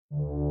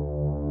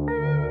Hello,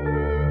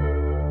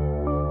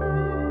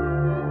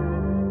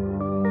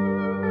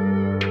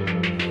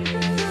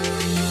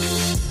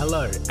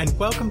 and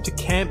welcome to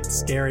Camp,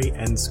 Scary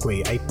and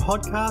Squee, a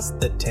podcast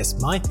that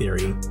tests my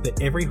theory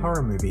that every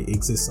horror movie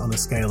exists on a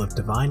scale of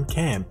divine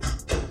camp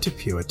to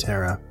pure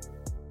terror.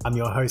 I'm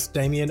your host,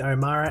 Damien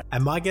O'Mara,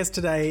 and my guest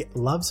today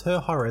loves her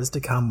horrors to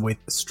come with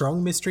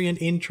strong mystery and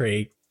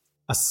intrigue,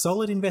 a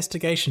solid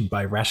investigation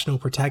by rational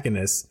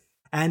protagonists,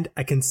 and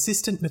a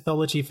consistent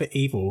mythology for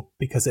evil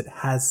because it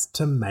has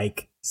to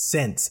make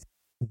sense.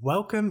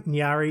 Welcome,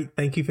 Nyari.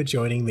 Thank you for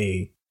joining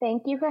me.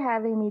 Thank you for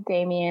having me,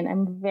 Damien.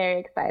 I'm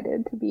very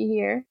excited to be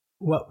here.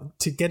 Well,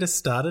 to get us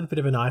started, a bit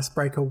of an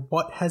icebreaker,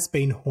 what has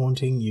been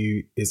haunting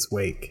you this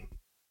week?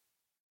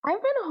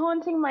 I've been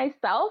haunting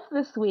myself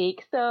this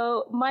week.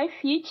 So my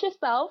future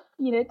self,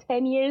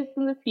 10 years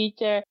in the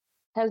future,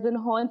 has been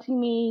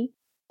haunting me,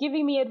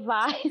 giving me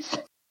advice,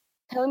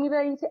 telling me that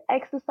I need to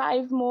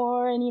exercise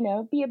more and,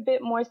 be a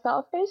bit more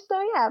selfish. So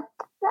yeah,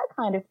 that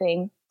kind of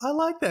thing. I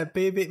like that.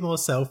 Be a bit more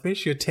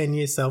selfish. Your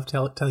 10-year self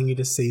telling you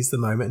to seize the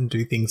moment and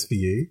do things for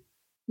you.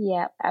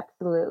 Yeah,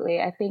 absolutely.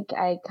 I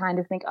kind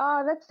of think,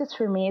 oh, that's just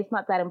for me. It's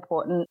not that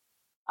important.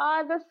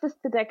 Oh, that's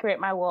just to decorate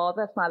my wall.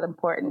 That's not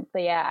important. So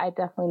yeah, I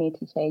definitely need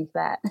to change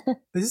that.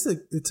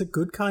 It's a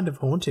good kind of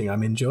haunting.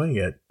 I'm enjoying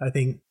it. I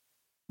think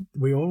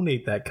we all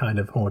need that kind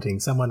of haunting.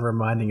 Someone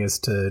reminding us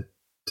to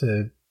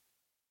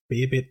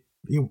be a bit.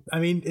 I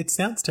mean, it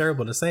sounds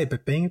terrible to say,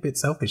 but being a bit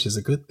selfish is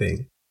a good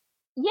thing.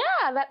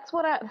 Yeah, that's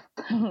what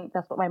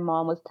my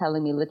mom was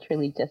telling me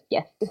literally just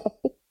yesterday.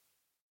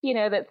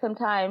 That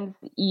sometimes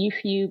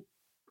if you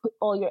put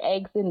all your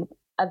eggs in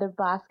other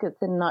baskets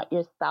and not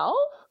yourself,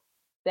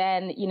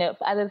 then, if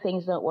other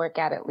things don't work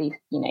out, at least,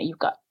 you've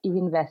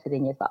invested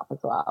in yourself as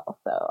well.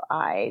 So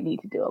I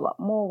need to do a lot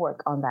more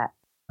work on that.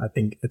 I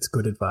think it's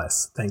good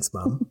advice. Thanks,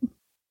 Mum.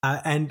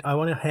 And I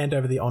want to hand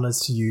over the honours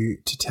to you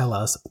to tell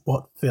us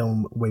what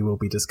film we will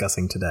be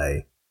discussing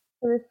today.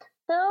 This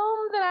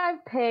film that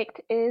I've picked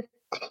is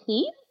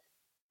Teeth,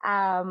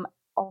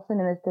 also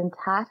known as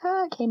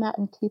Dentata. It came out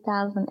in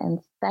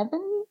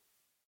 2007.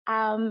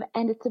 And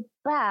it's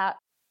about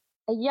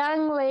a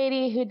young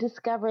lady who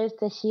discovers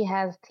that she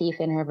has teeth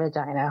in her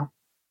vagina.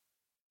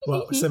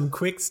 Well, some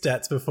quick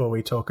stats before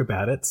we talk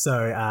about it.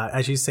 So,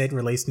 as you said,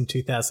 released in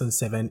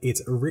 2007.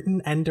 It's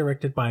written and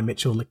directed by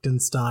Mitchell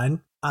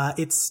Lichtenstein.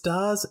 It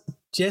stars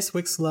Jess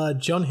Wixler,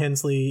 John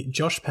Hensley,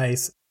 Josh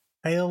Pace,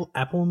 Hale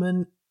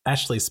Appleman,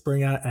 Ashley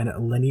Springer,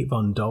 and Lenny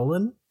Von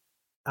Dolan.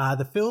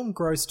 The film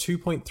grossed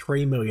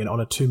 $2.3 million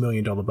on a $2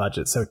 million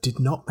budget, so it did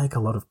not make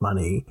a lot of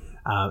money.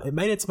 It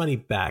made its money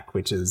back,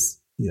 which is,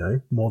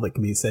 more that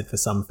can be said for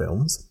some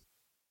films.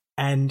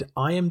 And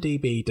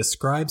IMDb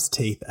describes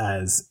Teeth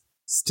as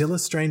still a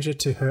stranger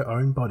to her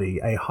own body,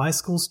 a high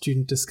school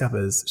student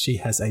discovers she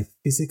has a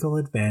physical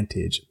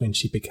advantage when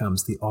she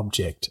becomes the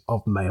object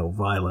of male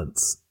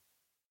violence.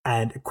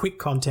 And a quick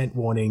content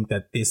warning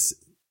that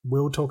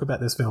we'll talk about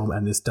this film,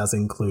 and this does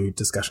include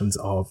discussions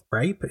of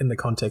rape in the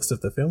context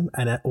of the film,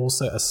 and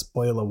also a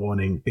spoiler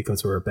warning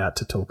because we're about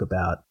to talk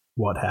about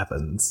what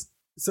happens.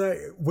 So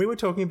we were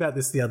talking about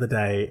this the other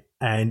day,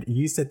 and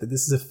you said that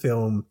this is a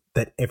film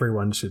that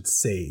everyone should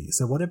see.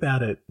 So what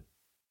about it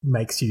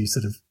makes you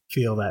sort of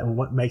feel that, or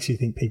what makes you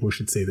think people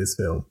should see this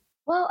film?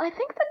 Well, I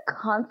think the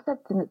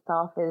concept in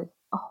itself is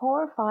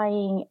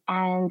horrifying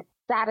and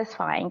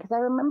satisfying, because I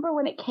remember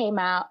when it came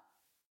out,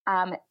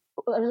 it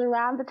was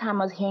around the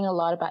time I was hearing a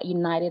lot about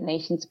United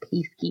Nations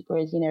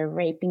peacekeepers,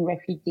 raping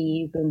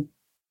refugees and,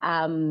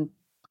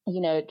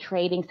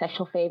 trading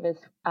sexual favors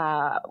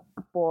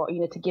for,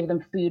 to give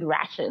them food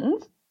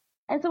rations.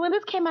 And so when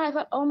this came out, I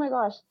thought, oh my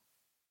gosh,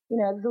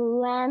 the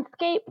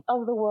landscape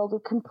of the world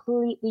would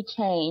completely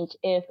change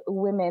if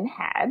women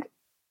had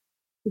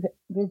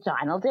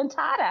vaginal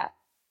dentata.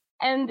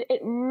 And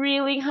it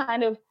really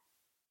kind of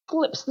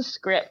flips the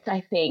script,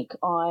 I think,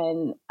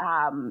 on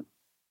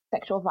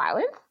sexual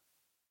violence.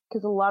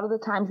 Because a lot of the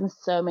times in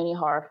so many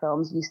horror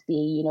films, you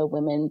see,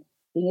 women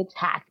being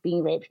attacked,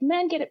 being raped.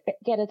 Men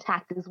get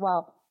attacked as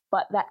well.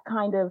 But that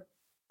kind of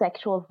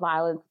sexual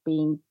violence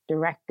being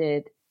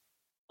directed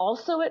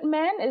also at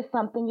men is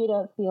something you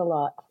don't see a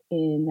lot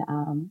in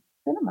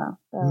cinema.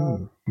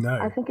 So no.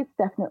 I think it's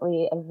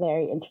definitely a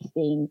very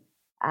interesting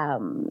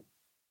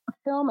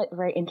film, a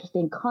very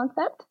interesting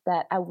concept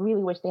that I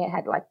really wish they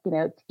had,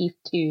 teeth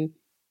to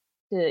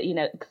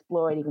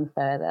explore it even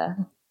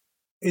further.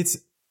 It's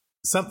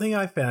something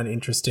I found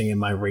interesting in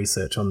my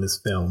research on this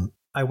film.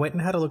 I went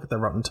and had a look at the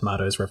Rotten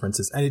Tomatoes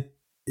references, and it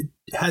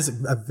has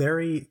a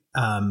very,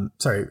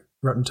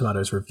 Rotten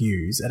Tomatoes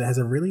reviews, and it has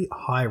a really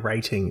high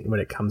rating when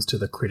it comes to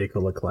the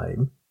critical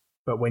acclaim.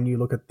 But when you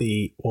look at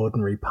the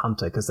ordinary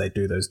punter, because they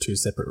do those two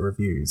separate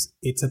reviews,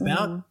 it's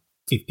about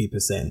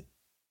 50%.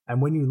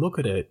 And when you look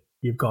at it,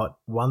 you've got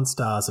 1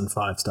 stars and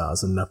 5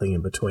 stars and nothing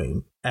in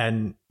between.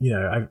 And,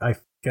 I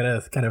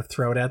gotta kind of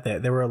throw it out there.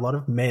 There were a lot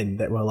of men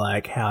that were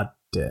like, how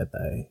dare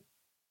they?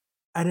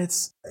 And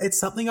it's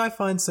something I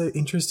find so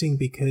interesting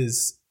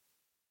because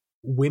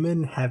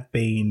women have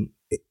been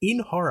in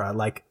horror,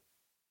 like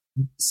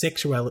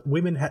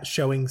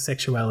showing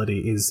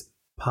sexuality is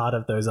part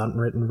of those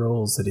unwritten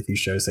rules that if you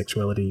show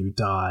sexuality, you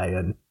die.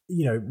 And,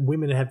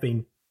 women have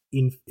been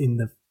in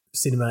the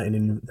cinema and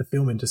in the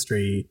film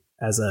industry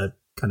as a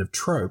kind of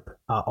trope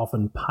are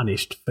often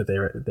punished for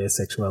their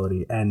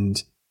sexuality.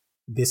 And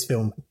this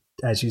film,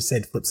 as you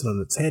said, flips it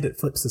on its head. It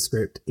flips the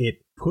script.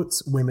 It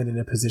puts women in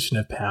a position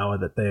of power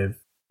that they've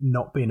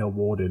not been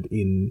awarded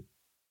in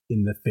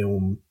the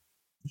film,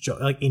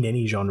 like in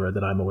any genre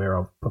that I'm aware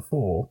of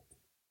before.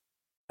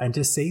 And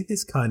to see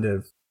this kind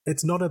of,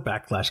 it's not a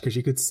backlash because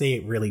you could see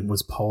it really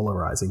was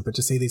polarizing, but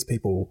to see these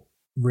people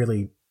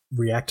really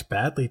react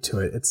badly to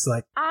it, it's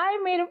like... I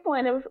made a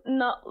point of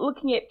not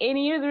looking at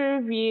any of the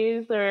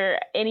reviews or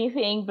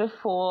anything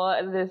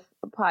before this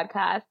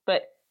podcast,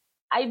 but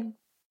I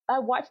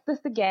watched this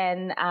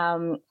again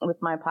with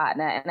my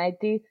partner, and I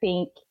do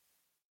think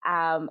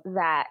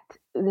that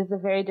there's a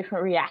very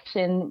different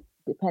reaction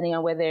depending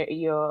on whether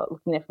you're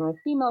looking at it from a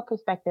female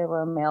perspective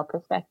or a male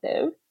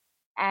perspective.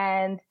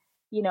 And,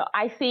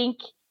 I think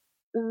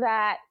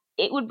that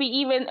it would be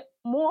even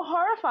more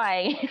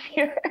horrifying if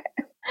you're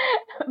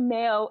a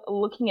male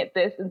looking at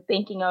this and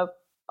thinking of,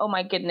 oh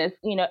my goodness,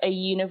 a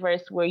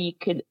universe where you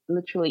could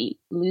literally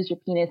lose your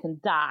penis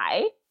and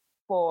die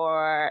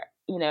for,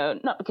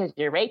 not because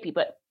you're rapey,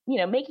 but,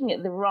 making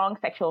it the wrong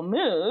sexual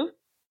move,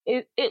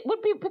 it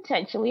would be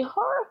potentially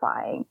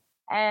horrifying.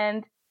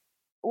 And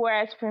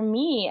whereas for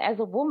me as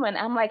a woman,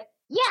 I'm like,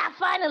 yeah,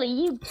 finally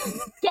you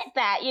get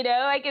that,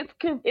 like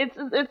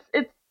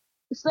it's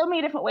so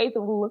many different ways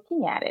of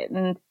looking at it.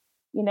 And,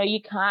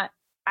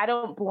 I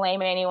don't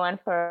blame anyone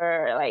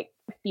for like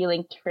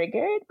feeling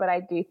triggered, but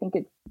I do think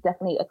it's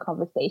definitely a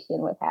conversation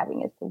worth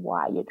having as to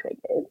why you're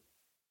triggered.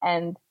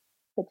 And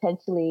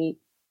potentially,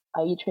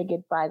 are you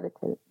triggered by the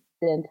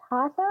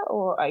dentata,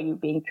 or are you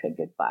being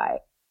triggered by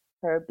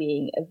her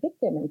being a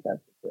victim in some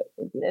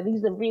situations?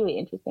 These are really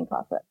interesting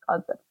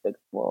concepts to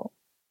explore.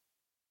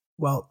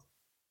 Well,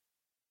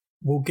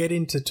 we'll get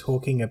into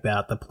talking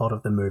about the plot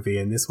of the movie,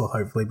 and this will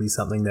hopefully be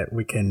something that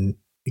we can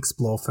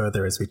explore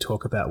further as we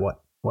talk about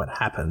what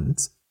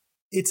happens.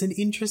 It's an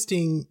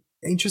interesting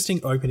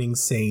opening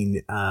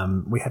scene.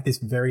 We have this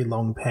very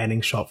long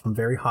panning shot from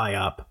very high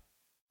up,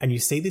 and you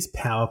see this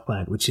power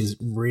plant, which is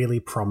really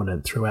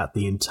prominent throughout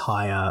the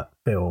entire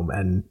film,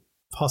 and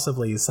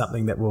possibly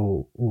something that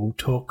we'll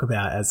talk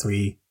about as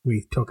we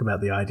talk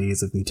about the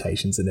ideas of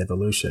mutations and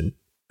evolution.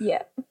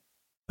 Yeah.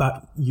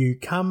 But you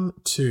come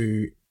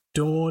to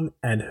Dawn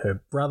and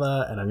her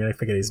brother, and I'm going to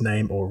forget his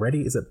name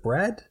already. Is it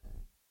Brad?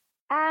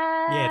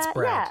 Yeah, it's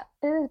Brad.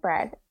 Yeah, it is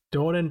Brad.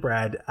 Dawn and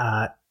Brad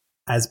are,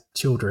 as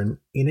children,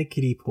 in a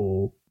kiddie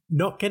pool,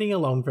 not getting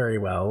along very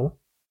well,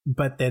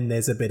 but then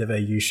there's a bit of a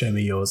you show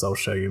me yours, I'll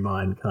show you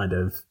mine kind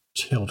of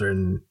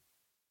children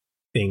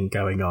thing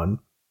going on.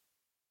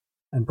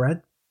 And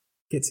Brad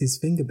gets his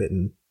finger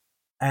bitten.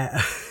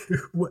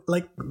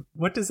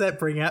 What does that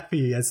bring out for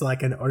you as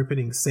like an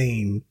opening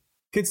scene,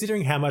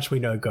 considering how much we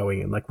know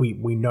going in? Like we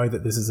know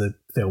that this is a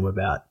film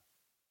about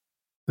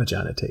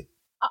virginity.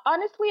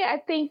 Honestly, I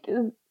think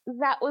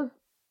that was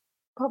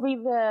probably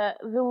the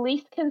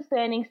least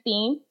concerning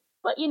scene.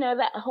 But,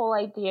 that whole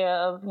idea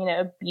of,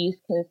 abuse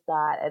can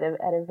start at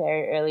a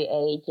very early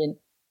age. And,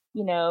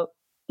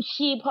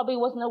 she probably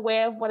wasn't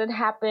aware of what had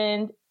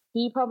happened.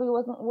 He probably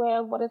wasn't aware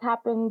of what had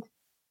happened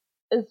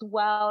as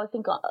well, I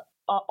think,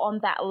 on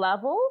that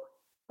level.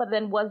 But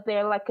then was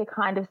there like a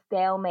kind of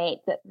stalemate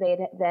that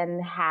they'd then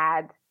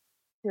had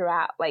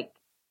throughout like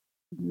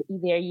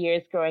their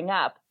years growing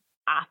up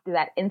after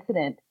that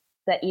incident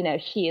that,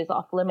 she is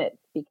off limits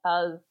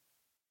because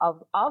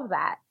of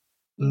that?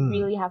 You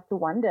really have to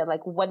wonder,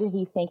 like, what did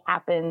he think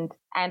happened?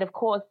 And of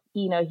course,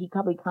 he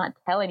probably can't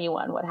tell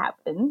anyone what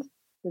happened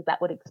because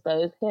that would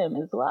expose him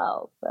as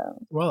well.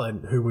 So, well,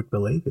 and who would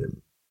believe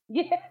him?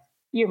 Yeah,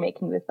 you're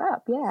making this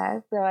up. Yeah.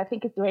 So I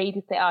think it's ready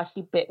to say, oh,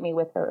 she bit me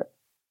with her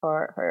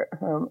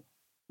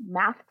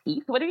mouth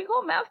teeth. What do you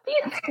call mouth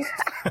teeth?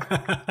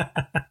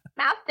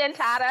 Mouth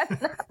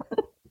dentata.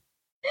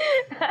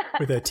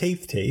 With her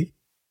teeth.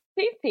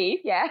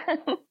 Teeth, yeah.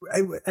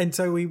 And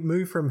so we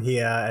move from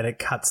here and it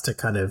cuts to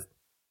kind of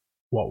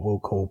what we'll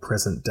call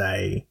present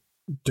day.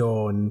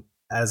 Dawn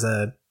as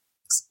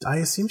I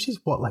assume she's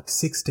like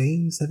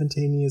 16,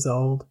 17 years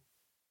old.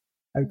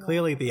 And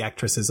clearly the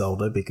actress is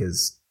older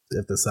because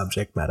of the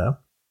subject matter.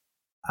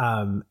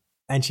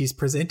 And she's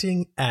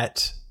presenting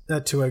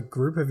to a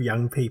group of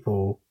young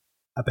people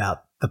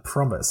about the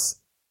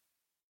promise.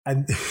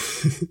 And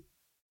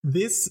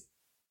this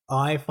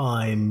I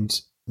find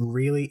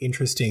really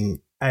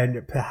interesting.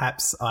 And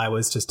perhaps I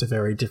was just a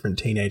very different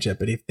teenager,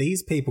 but if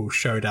these people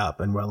showed up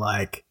and were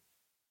like,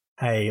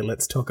 hey,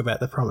 let's talk about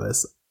the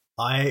promise,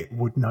 I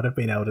would not have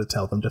been able to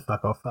tell them to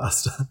fuck off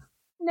faster.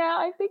 No,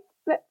 I think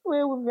that's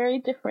where we're very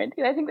different.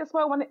 I think that's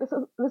why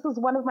this is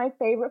one of my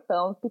favorite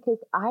films because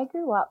I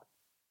grew up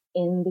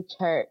in the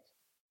church.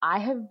 I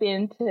have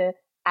been to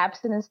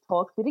abstinence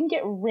talks. We didn't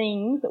get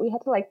rings, but we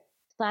had to like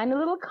sign a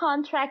little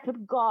contract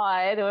with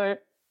God or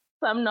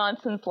some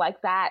nonsense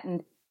like that.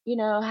 And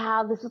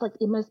how this is like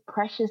the most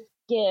precious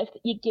gift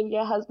you give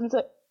your husband.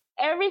 So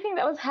everything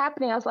that was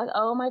happening, I was like,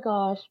 oh my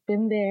gosh,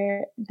 been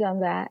there,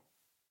 done that.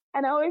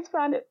 And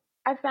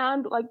I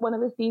found like one of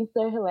the scenes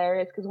so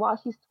hilarious because while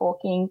she's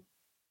talking,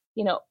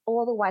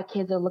 all the white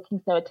kids are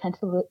looking so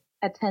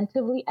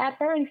attentively at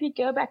her. And if you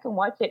go back and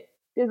watch it,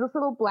 there's this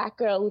little black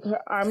girl with her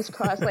arms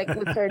crossed, like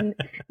with her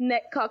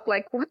neck cocked,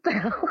 like, what the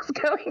hell is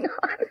going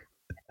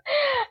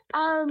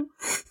on?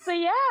 So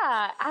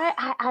yeah,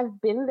 I've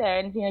been there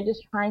and,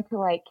 just trying to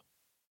like,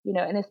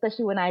 and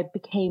especially when I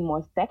became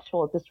more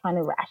sexual, just trying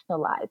to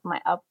rationalize my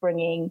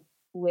upbringing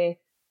with,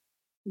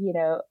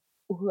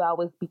 who I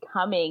was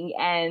becoming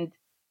and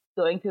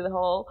going through the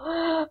whole,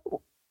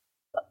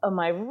 am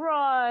I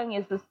wrong?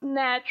 Is this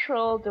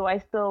natural? Do I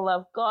still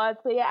love God?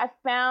 So yeah, I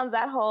found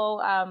that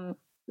whole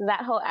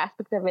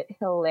aspect of it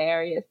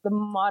hilarious. The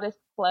modest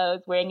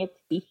clothes, wearing a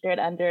t-shirt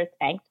under a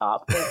tank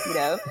top,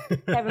 because,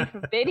 heaven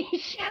forbid,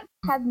 he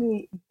had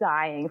me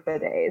dying for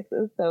days. It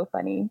was so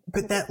funny.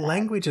 But that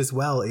language as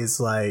well is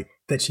like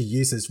that she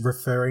uses,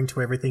 referring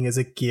to everything as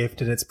a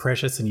gift and it's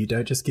precious and you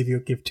don't just give your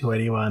gift to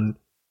anyone.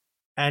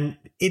 And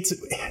it's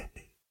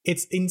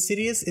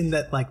insidious in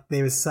that like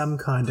there is some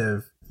kind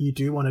of, you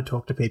do want to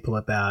talk to people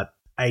about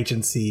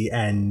agency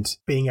and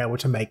being able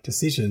to make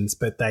decisions,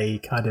 but they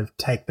kind of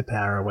take the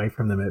power away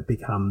from them. It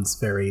becomes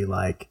very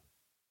like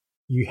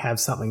you have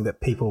something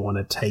that people want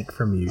to take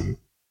from you.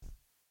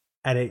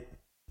 And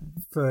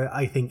for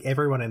I think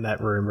everyone in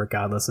that room,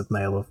 regardless of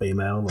male or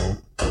female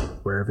or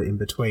wherever in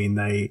between,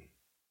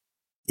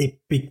 it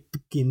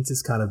begins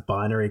this kind of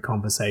binary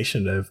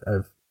conversation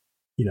of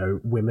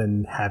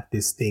women have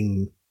this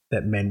thing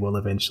that men will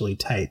eventually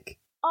take.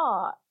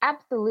 Oh,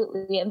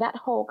 absolutely. And that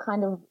whole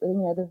kind of,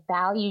 the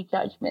value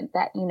judgment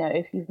that,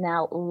 if you've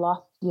now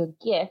lost your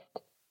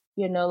gift,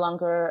 you're no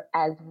longer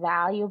as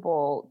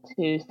valuable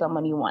to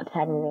someone you want to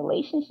have a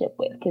relationship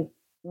with. Because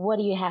what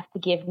do you have to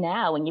give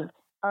now when you've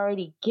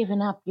already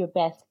given up your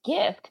best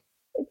gift?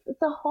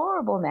 It's a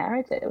horrible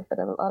narrative that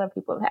a lot of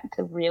people have had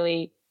to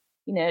really,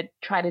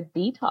 try to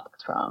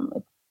detox from.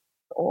 It's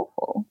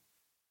awful.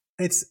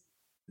 It's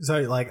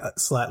so like a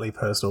slightly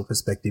personal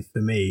perspective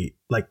for me,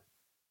 like,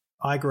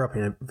 I grew up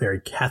in a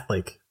very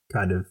Catholic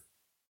kind of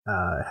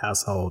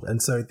household,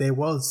 and so there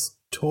was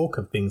talk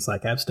of things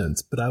like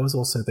abstinence, but I was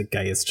also the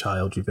gayest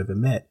child you've ever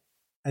met.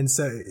 And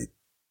so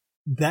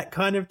that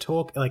kind of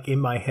talk, like in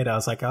my head, I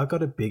was like, I've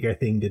got a bigger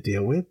thing to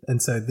deal with.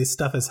 And so this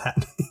stuff is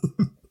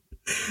happening.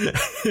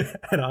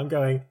 And I'm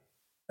going,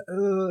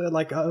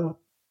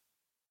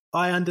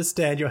 I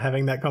understand you're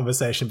having that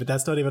conversation, but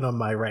that's not even on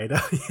my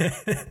radar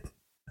yet.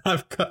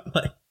 I've got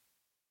like,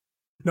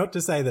 not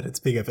to say that it's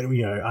bigger, but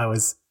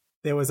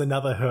there was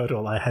another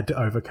hurdle I had to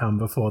overcome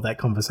before that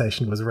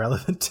conversation was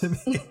relevant to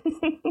me.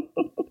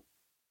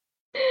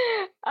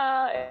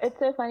 It's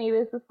so funny.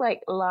 There's this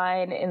like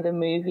line in the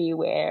movie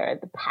where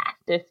the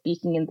pastor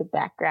speaking in the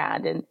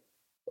background, and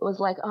it was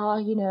like,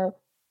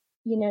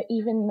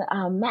 even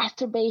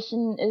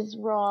masturbation is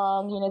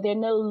wrong. There are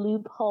no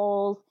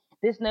loopholes.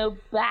 There's no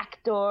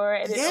back door.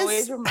 And Yes. It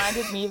always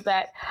reminded me of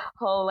that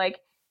whole like,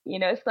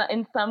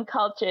 in some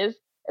cultures,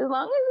 as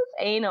long as it's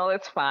anal,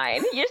 it's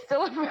fine. You're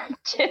still a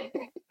virgin.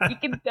 You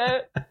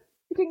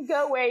can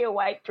go wear your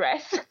white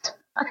dress. It's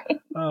fine.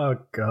 Oh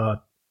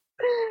God.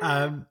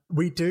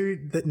 We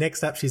do the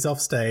next up. She's off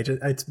stage.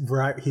 It's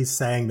right. He's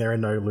saying there are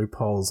no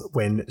loopholes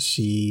when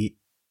she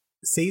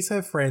sees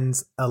her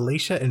friends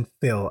Alicia and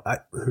Phil,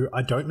 who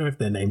I don't know if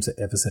their names are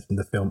ever said in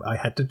the film. I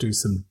had to do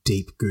some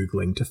deep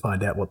Googling to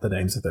find out what the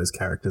names of those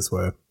characters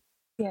were.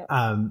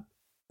 Yeah.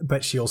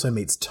 But she also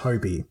meets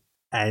Toby.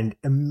 And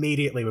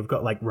immediately we've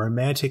got like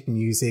romantic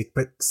music,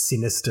 but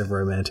sinister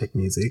romantic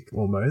music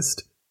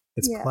almost.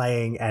 It's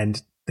playing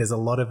and there's a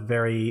lot of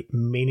very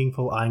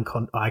meaningful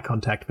eye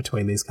contact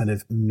between these kind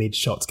of mid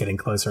shots getting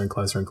closer and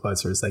closer and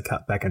closer as they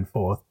cut back and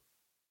forth,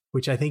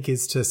 which I think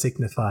is to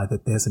signify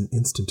that there's an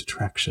instant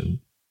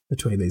attraction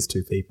between these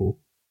two people.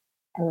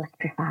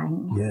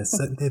 Electrifying. Yes,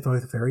 they're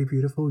both very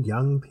beautiful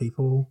young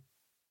people.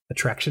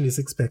 Attraction is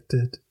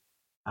expected.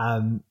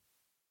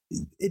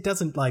 It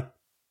doesn't like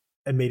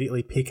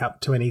immediately pick up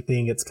to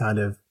anything. It's kind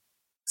of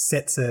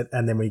sets it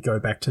and then we go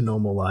back to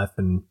normal life,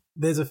 and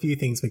there's a few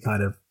things we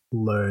kind of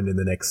learn in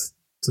the next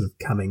sort of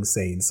coming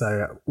scene,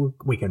 so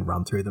we can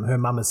run through them. Her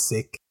mum is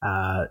sick.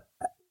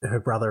 Her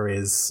brother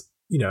is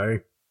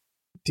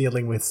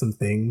dealing with some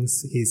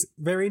things. He's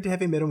very into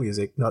heavy metal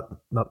music, not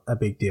a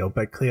big deal,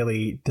 but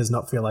clearly does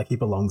not feel like he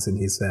belongs in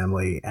his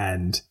family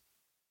and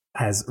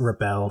has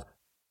rebelled.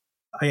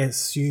 I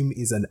assume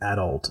is an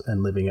adult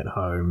and living at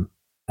home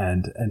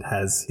and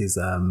has his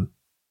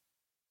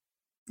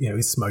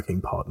he's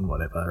smoking pot and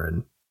whatever,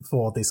 and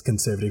for this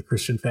conservative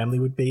Christian family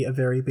would be a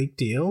very big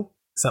deal,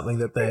 something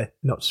that they're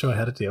not sure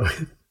how to deal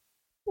with. It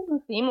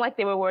doesn't seem like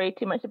they were worried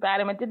too much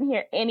about him. I didn't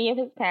hear any of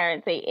his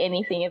parents say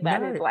anything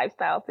about his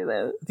lifestyle to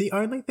them. The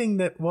only thing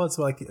that was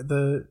like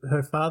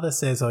her father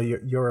says, "Oh,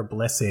 you're a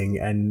blessing,"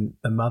 and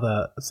the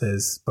mother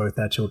says, "Both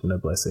our children are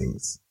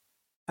blessings."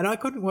 And I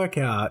couldn't work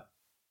out.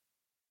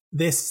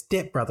 They're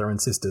stepbrother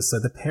and sister, so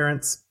the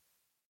parents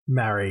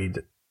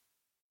married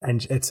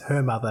and it's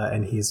her mother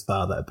and his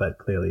father, but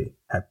clearly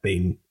have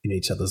been in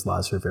each other's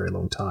lives for a very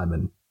long time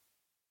and,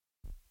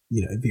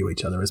 view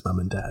each other as mum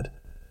and dad.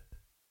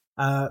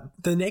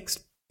 The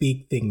next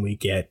big thing we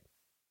get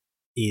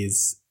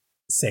is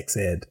sex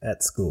ed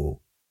at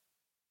school.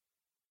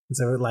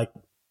 So, like,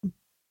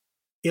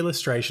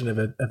 illustration of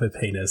a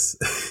penis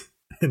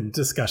and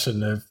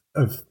discussion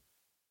of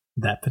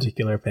that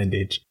particular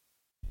appendage.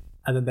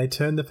 And then they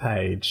turn the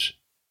page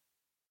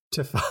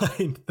to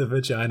find the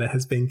vagina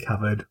has been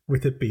covered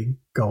with a big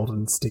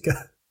golden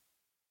sticker.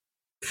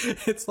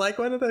 It's like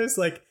one of those,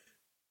 like,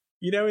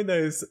 in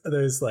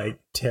those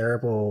like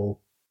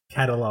terrible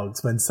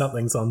catalogs when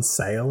something's on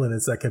sale and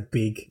it's like a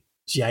big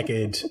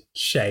jagged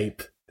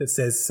shape that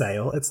says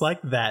sale. It's like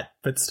that,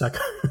 but stuck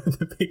over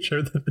the picture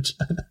of the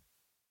vagina.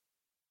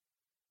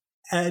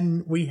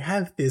 And we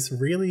have this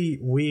really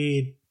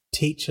weird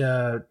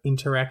teacher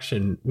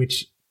interaction,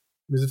 which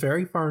was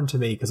very foreign to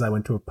me because I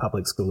went to a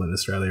public school in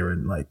Australia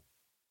and, like,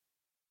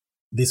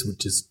 this would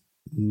just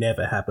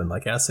never happen.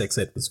 Like, our sex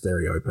ed was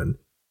very open.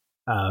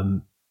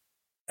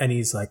 And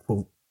he's like,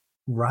 well,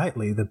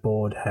 rightly, the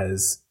board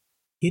has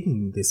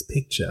hidden this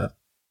picture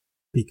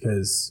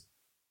because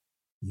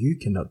you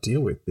cannot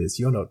deal with this.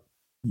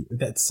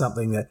 That's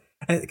something that,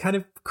 and it kind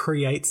of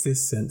creates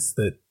this sense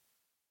that,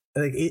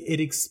 like, it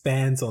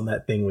expands on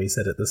that thing we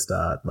said at the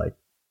start, like,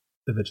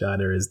 the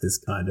vagina is this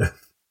kind of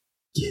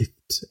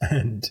gift,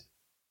 and,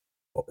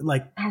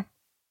 like,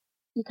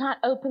 you can't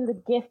open the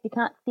gift, you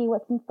can't see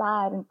what's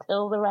inside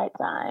until the right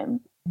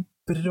time.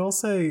 But it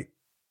also,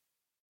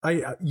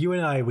 you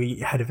and I, we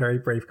had a very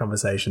brief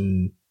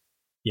conversation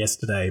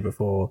yesterday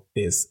before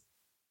this.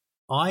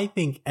 I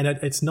think, and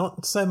it's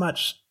not so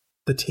much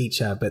the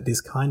teacher, but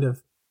this kind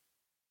of,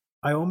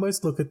 I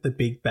almost look at the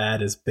big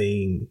bad as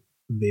being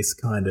this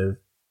kind of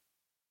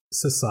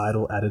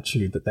societal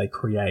attitude that they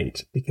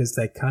create, because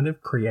they're kind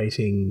of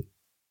creating,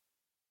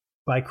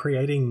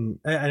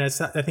 and I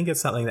think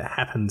it's something that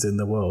happens in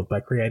the world,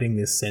 by creating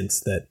this sense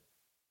that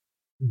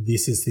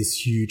this is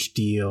this huge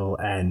deal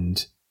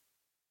and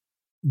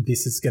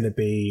this is going to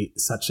be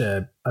such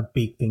a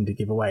big thing to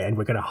give away, and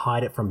we're going to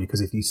hide it from you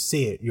because if you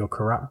see it, you're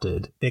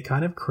corrupted. They're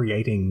kind of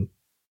creating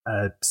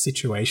a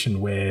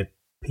situation where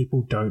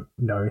people don't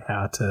know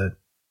how to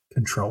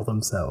control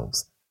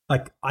themselves.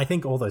 Like, I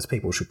think all those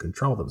people should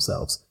control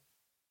themselves,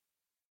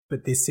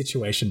 but this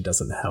situation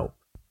doesn't help.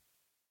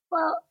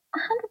 Well,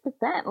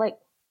 100%. Like,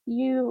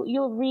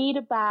 you'll read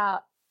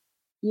about,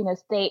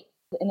 states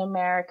in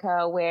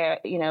America where,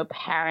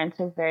 parents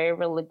are very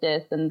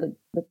religious and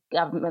the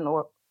government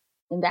or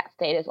in that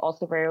state is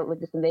also very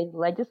religious, and they've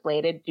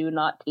legislated do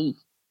not teach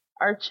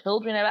our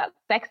children about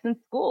sex in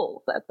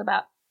school. So that's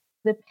about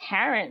the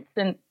parents.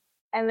 And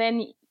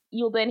then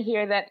you'll then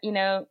hear that,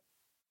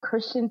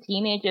 Christian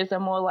teenagers are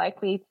more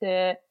likely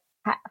to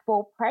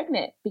fall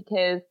pregnant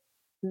because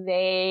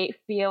they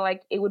feel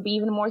like it would be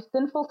even more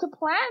sinful to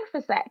plan for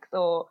sex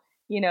or,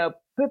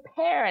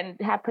 prepare and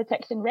have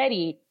protection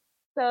ready.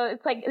 So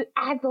it's like, it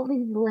adds all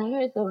these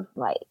layers of,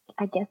 like,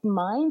 I guess,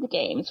 mind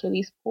games for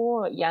these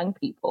poor young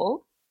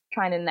people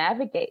trying to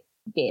navigate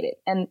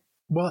it. And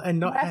not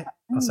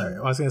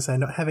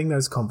having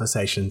those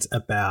conversations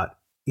about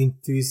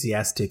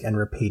enthusiastic and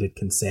repeated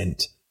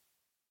consent.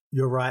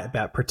 You're right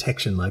about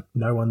protection. Like,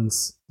 no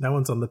one's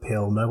on the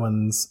pill. No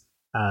one's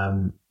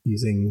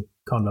using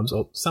condoms,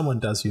 or someone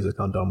does use a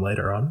condom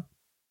later on.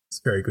 It's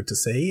very good to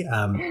see.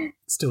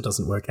 Still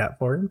doesn't work out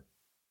for him.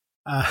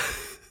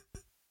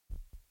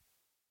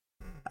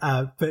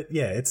 But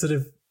yeah, it's sort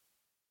of,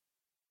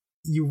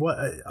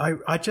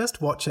 I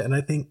just watch it and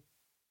I think,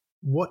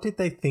 what did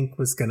they think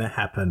was going to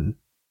happen?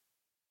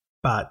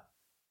 But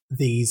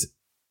these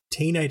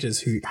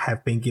teenagers who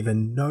have been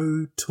given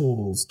no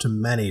tools to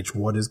manage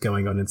what is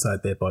going on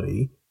inside their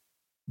body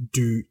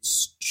do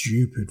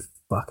stupid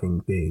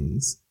fucking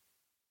things.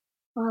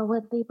 Well,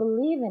 what they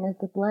believe in is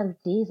the blood of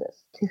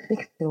Jesus to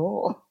fix it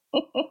all.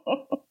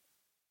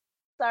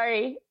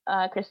 Sorry,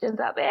 Christians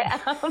out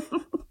there.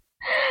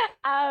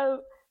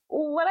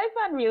 What I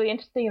found really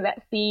interesting in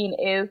that scene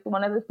is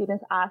one of the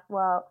students asked,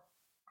 well,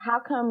 how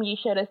come you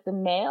showed us the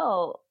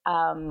male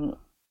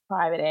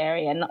private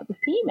area and not the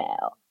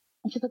female?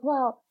 And she's like,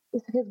 well,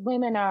 it's because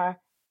women are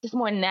just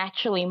more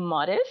naturally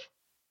modest.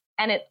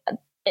 And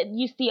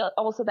you see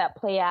also that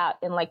play out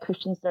in, like,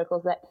 Christian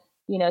circles that,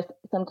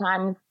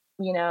 sometimes,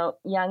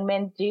 young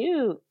men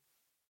do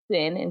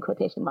sin, in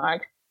quotation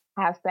marks,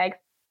 have sex.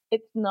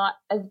 It's not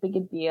as big a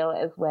deal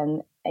as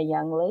when a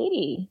young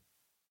lady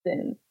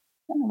sins.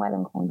 I don't know why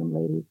I'm calling them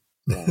ladies.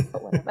 Yeah,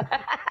 but whatever.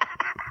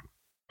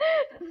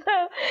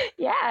 So,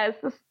 yeah,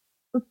 it's just,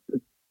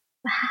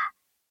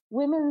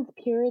 women's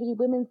purity,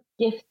 women's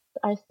gifts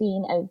are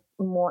seen as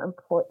more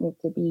important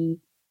to be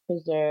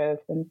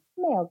preserved than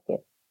male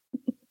gifts.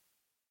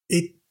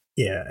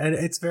 And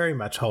it's very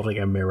much holding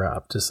a mirror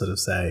up to sort of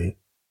say,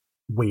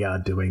 we are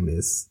doing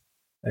this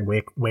and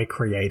we're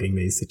creating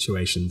these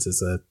situations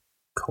as a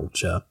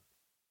culture.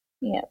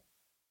 Yeah.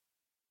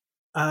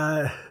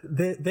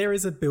 There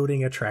is a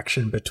building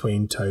attraction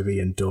between Toby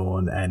and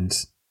Dawn, and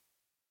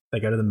they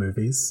go to the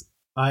movies.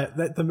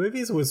 The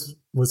movies was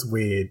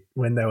weird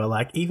when they were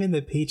like, even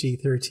the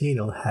PG-13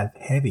 will have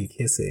heavy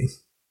kissing.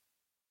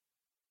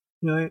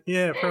 You know,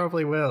 yeah, it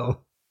probably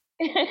will.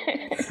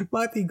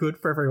 Might be good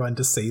for everyone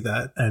to see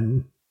that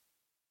and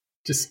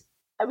just.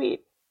 I mean,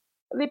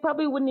 they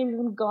probably wouldn't have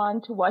even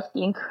gone to watch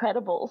The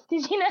Incredibles.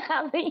 Did you know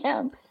how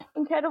the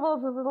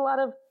Incredibles, there's a lot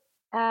of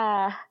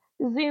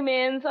zoom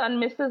ins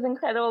on Mrs.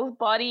 Incredible's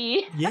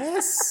body?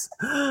 Yes.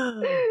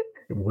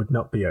 It would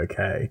not be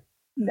okay.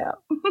 No.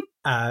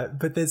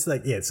 But there's so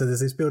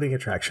there's this building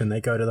attraction.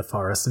 They go to the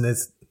forest and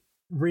there's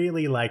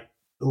really like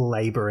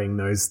laboring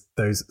those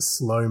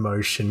slow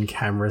motion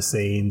camera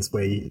scenes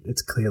where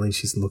it's clearly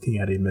she's looking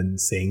at him and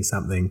seeing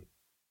something.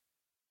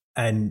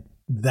 And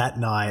that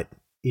night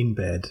in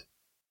bed,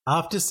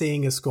 after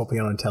seeing a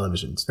scorpion on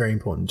television, it's very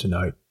important to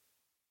note,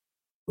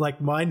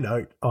 like my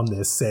note on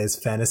this says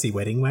fantasy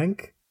wedding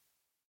wank.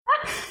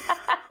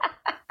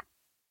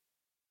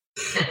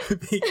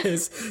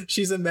 Because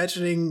she's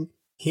imagining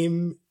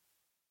him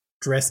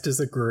dressed as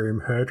a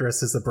groom, her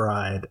dressed as a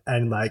bride,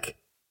 and like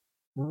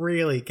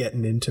really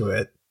getting into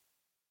it.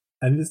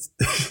 And it's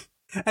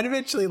and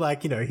eventually,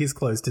 like, you know, his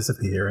clothes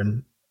disappear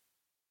and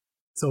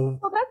so.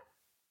 Well,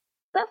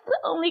 that's the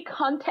only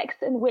context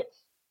in which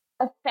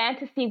a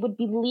fantasy would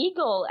be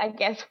legal, I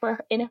guess,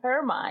 for in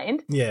her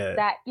mind. Yeah.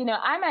 That, you know,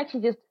 I'm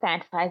actually just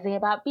fantasizing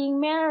about being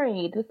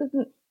married. This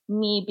isn't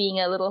me being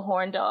a little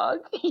horn dog,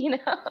 you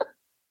know?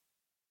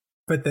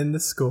 But then the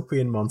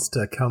scorpion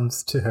monster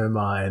comes to her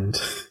mind.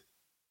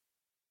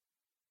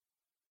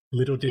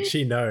 Little did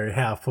she know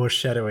how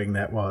foreshadowing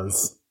that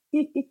was.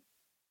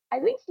 I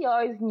think she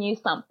always knew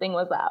something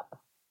was up,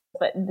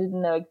 but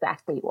didn't know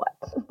exactly what.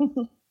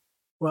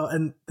 Well,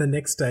 and the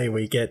next day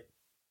we get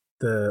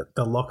the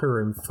locker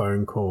room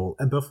phone call.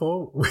 And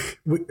before,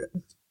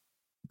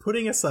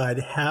 putting aside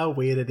how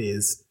weird it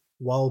is,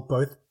 while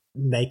both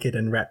naked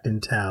and wrapped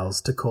in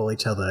towels, to call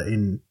each other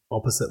in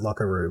opposite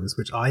locker rooms,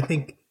 which I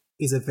think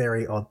is a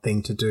very odd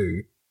thing to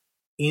do.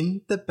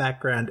 In the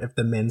background of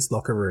the men's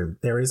locker room,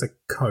 there is a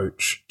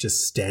coach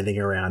just standing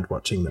around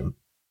watching them.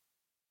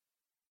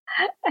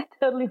 I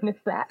totally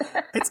missed that.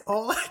 It's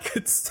all I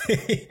could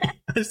see.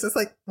 I was just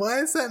like, why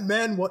is that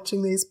man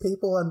watching these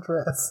people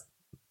undress?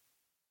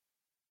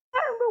 I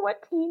remember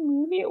what teen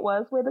movie it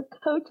was where the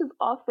coach's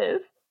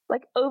office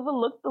like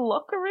overlooked the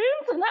locker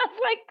rooms, and I was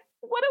like,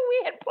 what a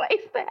weird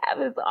place to have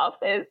his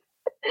office.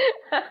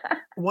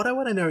 What I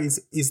want to know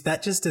is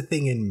that just a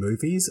thing in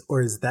movies,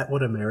 or is that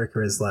what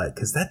America is like?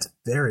 Because that's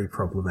very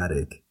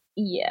problematic.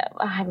 Yeah,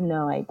 I have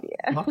no idea.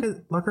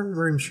 Locker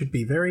rooms should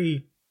be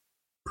very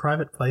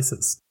private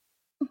places.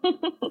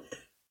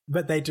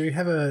 But they do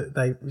have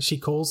she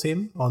calls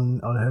him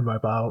on her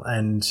mobile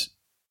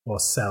or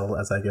cell,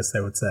 as I guess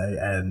they would say,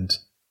 and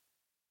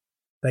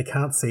they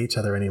can't see each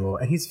other anymore.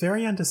 And he's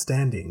very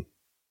understanding.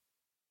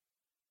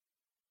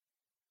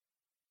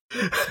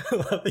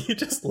 You're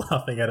just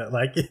laughing at it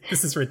like,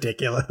 this is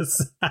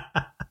ridiculous. I'm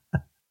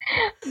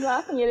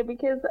laughing at it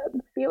because I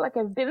feel like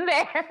I've been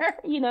there,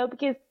 you know,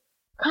 because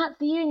I can't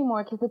see you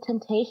anymore because the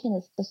temptation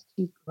is just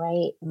too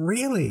great.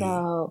 Really?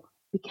 So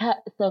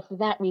for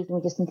that reason,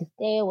 we just need to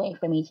stay away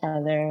from each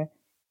other.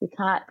 We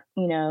can't,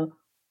 you know,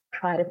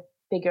 try to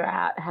figure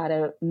out how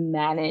to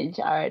manage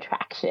our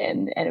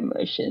attraction and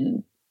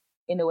emotions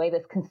in a way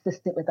that's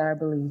consistent with our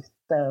beliefs.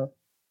 So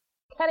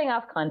cutting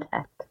off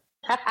contact.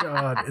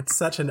 God, it's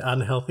such an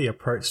unhealthy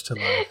approach to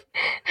life.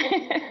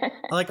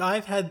 Like,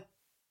 I've had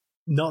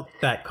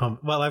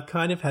I've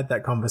kind of had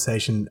that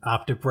conversation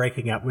after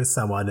breaking up with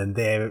someone,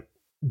 and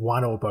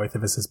one or both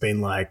of us has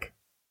been like,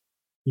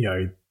 you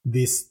know,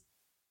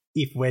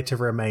 if we're to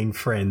remain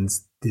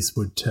friends, this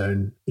would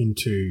turn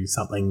into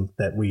something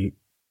that we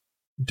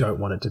don't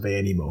want it to be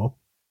anymore.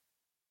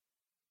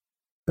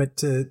 But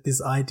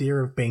this idea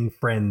of being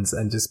friends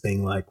and just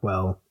being like,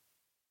 well,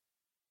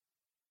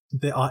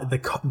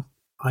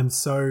 I'm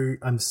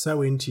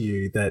so into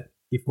you that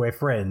if we're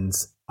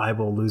friends, I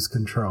will lose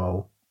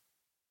control.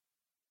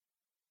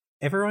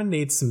 Everyone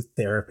needs some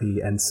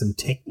therapy and some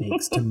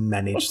techniques to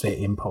manage their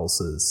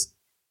impulses,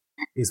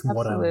 is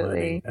what I'm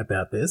learning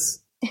about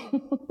this.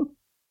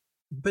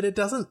 But it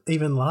doesn't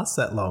even last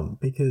that long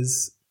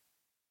because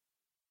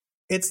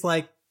it's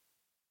like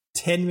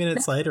 10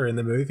 minutes later in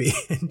the movie.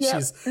 And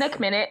she's next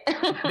minute,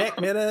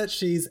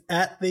 she's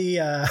at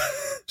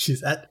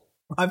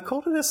I've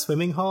called it a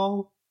swimming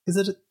hole. Is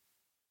it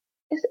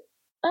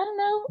I don't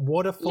know.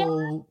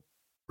 Waterfall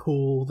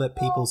pool that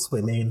people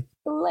swim in.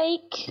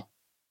 Lake.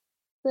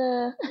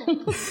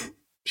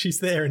 She's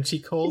there and she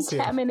calls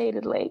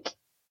contaminated lake.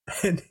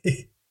 And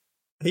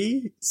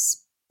he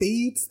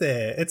speeds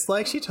there. It's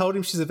like she told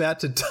him she's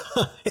about to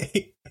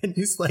die. And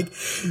he's like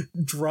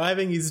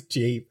driving his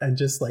Jeep and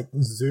just like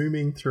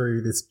zooming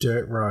through this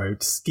dirt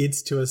road,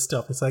 skids to a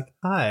stop. It's like,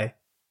 hi.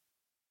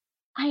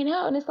 I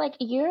know. And it's like,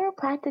 you're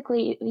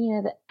practically, you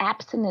know, the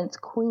abstinence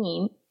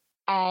queen.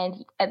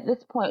 And at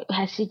this point,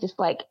 has she just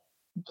like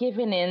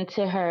given in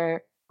to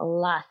her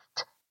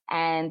lust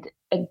and,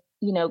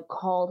 you know,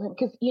 called him?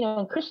 Because, you know,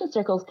 in Christian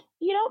circles,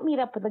 you don't meet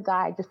up with a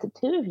guy, just the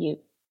two of you.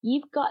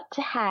 You've got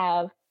to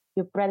have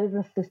your brothers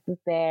and sisters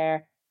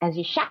there as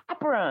your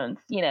chaperones,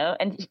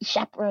 and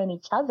chaperone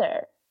each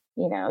other.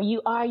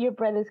 You are your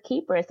brother's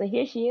keeper. So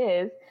here she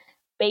is,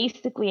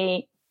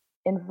 basically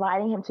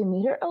inviting him to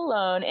meet her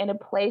alone in a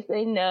place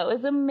they know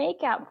is a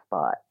makeout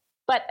spot.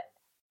 But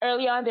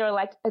early on, they were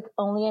like, it's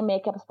only a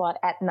makeup spot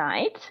at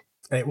night.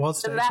 It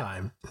was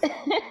daytime. So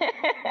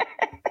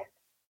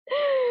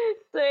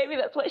maybe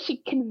that's what she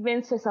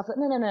convinced herself that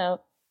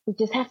no, we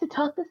just have to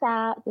talk this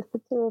out, just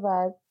the two of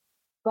us.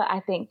 But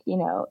I think,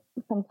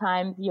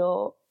 sometimes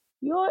you're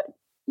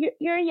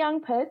a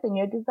young person.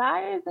 Your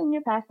desires and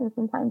your passions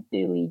sometimes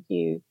do lead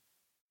you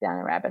down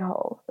a rabbit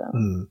hole. So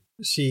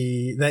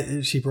she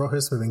brought her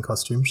swimming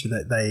costume.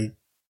 They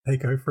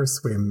go for a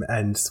swim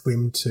and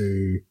swim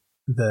to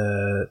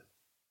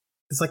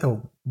it's like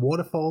a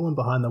waterfall, and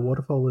behind the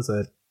waterfall is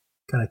a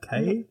kind of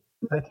cave.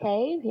 A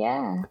cave,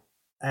 yeah.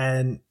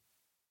 And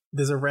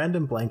there's a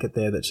random blanket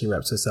there that she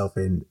wraps herself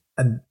in,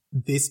 and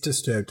this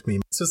disturbed me.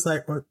 It's just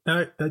like, well,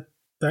 no,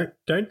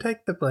 don't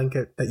take the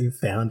blanket that you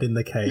found in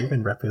the cave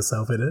and wrap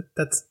yourself in it.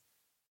 That's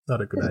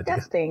not a good idea.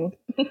 Disgusting.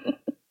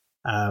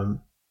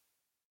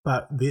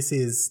 But this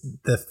is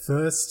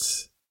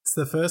it's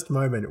the first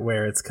moment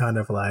where it's kind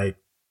of like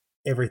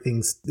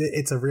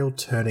it's a real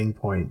turning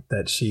point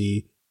that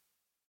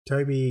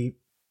Toby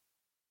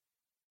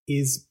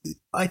is,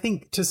 I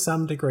think to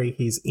some degree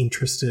he's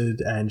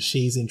interested and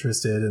she's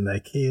interested and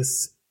they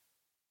kiss,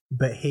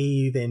 but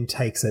he then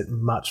takes it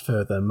much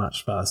further,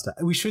 much faster.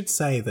 We should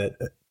say that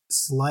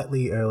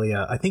slightly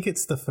earlier, I think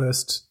it's the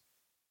first,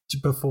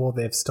 before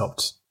they've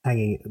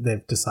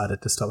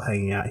decided to stop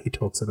hanging out, he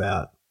talks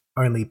about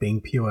only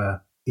being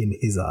pure in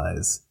his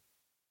eyes,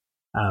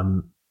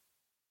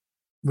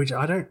 which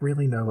I don't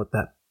really know what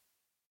that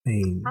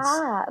means.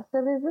 So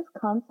there's this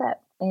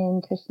concept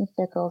in Christian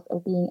circles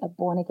of being a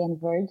born-again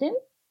virgin.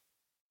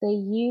 So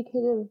you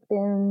could have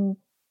been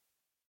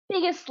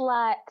biggest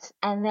slut,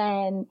 and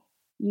then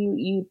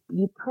you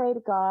pray to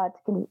God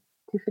to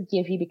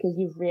forgive you because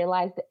you've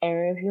realized the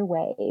error of your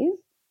ways,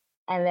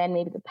 and then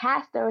maybe the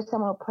pastor or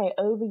someone will pray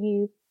over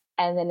you,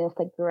 and then it's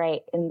like,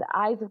 great, in the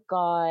eyes of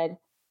God,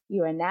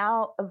 you are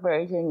now a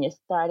virgin. You're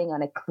starting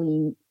on a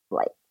clean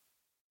slate.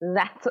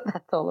 That's what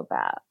that's all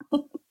about.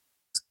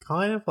 It's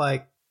kind of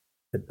like,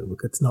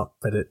 look, it's not,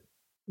 but it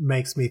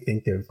makes me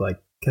think of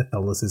like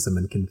Catholicism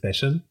and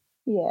confession.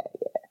 Yeah.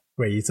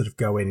 Where you sort of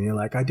go in and you're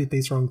like, I did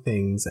these wrong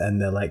things, and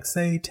they're like,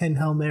 say 10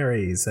 Hail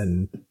Marys,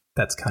 and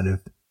that's kind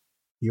of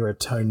your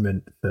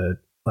atonement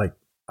for, like,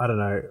 I don't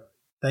know.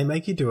 They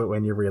make you do it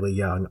when you're really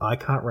young. I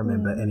can't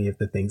remember any of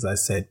the things I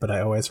said, but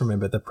I always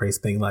remember the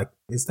priest being like,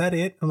 is that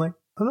it? I'm like,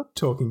 I'm not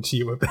talking to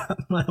you about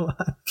my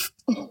life.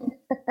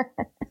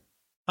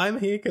 I'm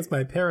here because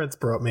my parents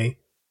brought me.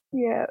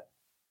 Yeah.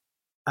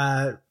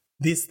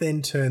 This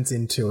then turns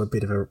into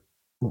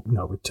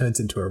it turns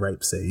into a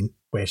rape scene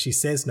where she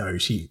says no.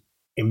 She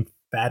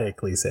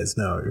emphatically says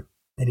no.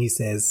 And he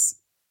says,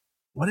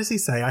 what does he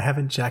say? I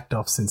haven't jacked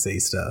off since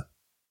Easter.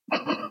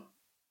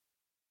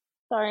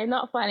 Sorry,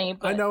 not funny.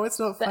 But I know it's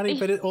not funny,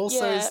 but it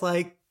also is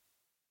like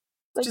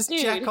just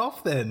dude. jack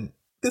off then.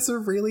 There's a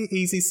really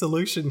easy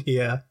solution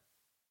here.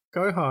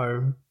 Go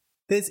home.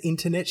 There's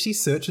internet. She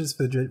searches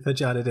for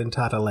vagina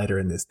dentata later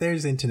in this.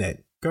 There's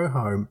internet. Go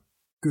home.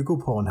 Google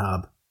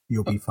Pornhub.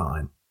 You'll be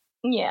fine.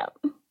 Yeah.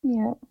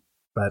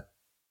 But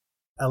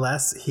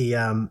alas, he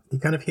kind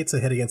of hits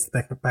her head against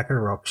the back of a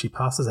rock. She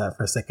passes out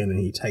for a second, and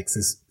he takes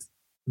this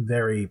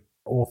very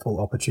awful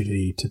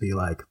opportunity to be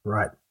like,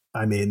 right,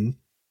 I'm in.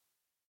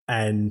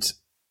 And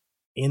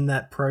in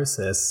that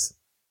process,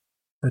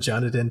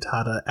 vagina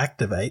dentata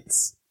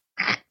activates.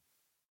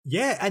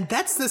 Yeah, and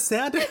that's the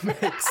sound it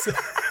makes.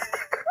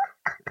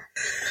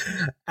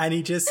 And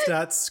he just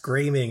starts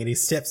screaming, and he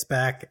steps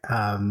back.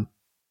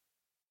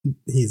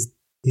 His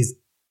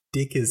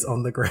dick is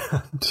on the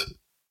ground,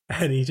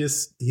 and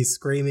he's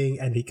screaming,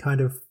 and he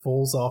kind of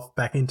falls off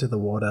back into the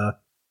water,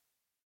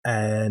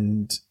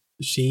 and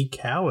she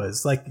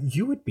cowers. Like,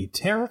 you would be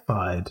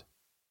terrified.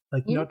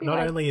 Like, not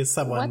only is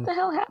someone... What the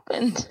hell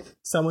happened?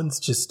 Someone's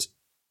just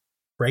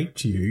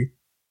raped you,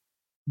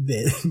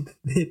 their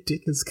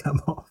dick has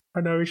come off. I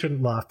know we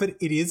shouldn't laugh, but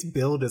it is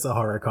billed as a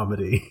horror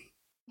comedy.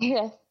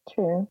 Yes,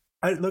 true.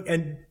 Look,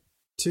 and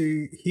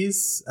to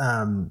his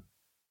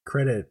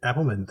credit,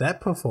 Appleman,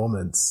 that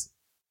performance,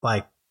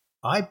 like,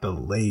 I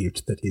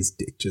believed that his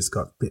dick just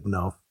got bitten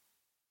off.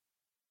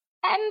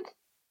 And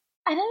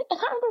I can't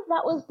remember if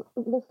that was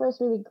the first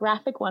really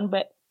graphic one,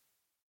 but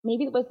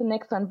maybe it was the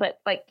next one. But,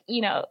 like,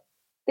 it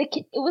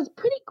was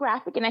pretty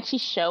graphic and actually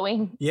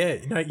showing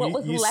what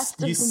was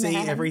left of the see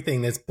man.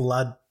 Everything. There's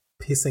blood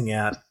pissing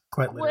out,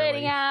 quite literally.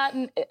 Squirting out,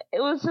 and it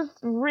was just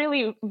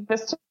really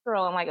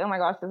visceral. I'm like, oh my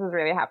gosh, this is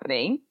really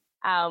happening.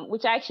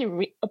 Which I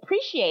actually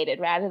appreciated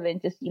rather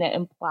than just,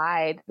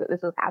 implied that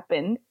this has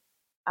happened.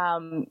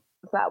 So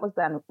that was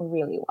done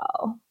really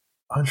well.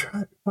 I'm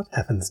trying. What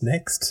happens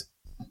next?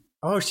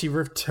 Oh, she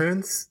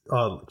returns.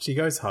 Oh, she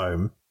goes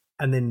home,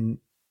 and then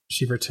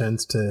she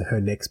returns to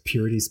her next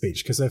purity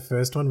speech because her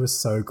first one was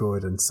so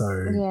good and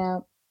so...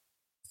 Yeah.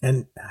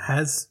 And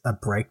has a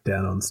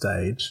breakdown on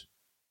stage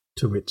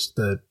to which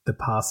the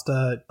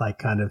pastor like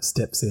kind of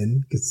steps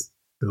in because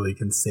Billy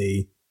can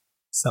see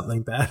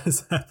something bad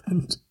has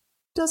happened.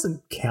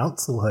 Doesn't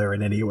counsel her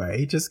in any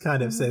way, just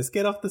kind of says,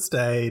 get off the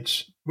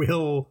stage,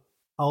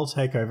 I'll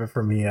take over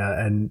from here.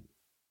 And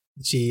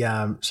she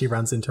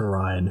runs into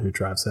Ryan, who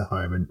drives her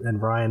home,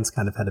 and Ryan's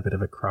kind of had a bit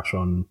of a crush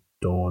on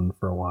Dawn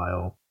for a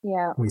while.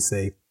 Yeah. We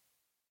see.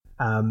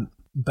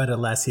 But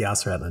alas, he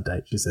asks her out on a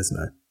date. She says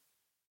no.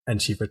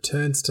 And she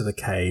returns to the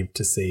cave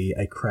to see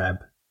a crab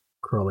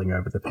crawling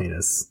over the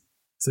penis.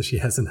 So she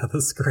has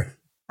another scream.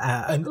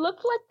 It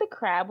looked like the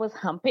crab was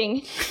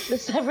humping the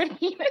severed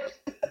penis.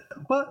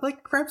 Well,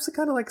 like, crabs are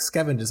kind of like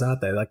scavengers,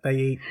 aren't they? Like, they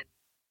eat,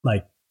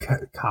 like,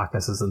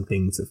 carcasses and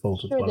things that fall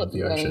to the bottom of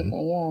the ocean.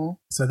 Anything, yeah.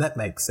 So that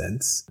makes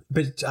sense.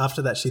 But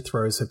after that, she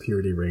throws her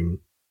purity ring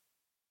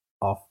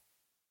off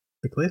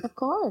the cliff. Of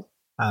course.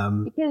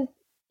 Because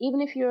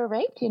even if you're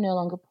raped, you're no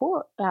longer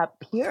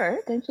pure.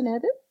 Don't you know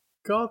this?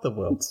 God, the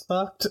world's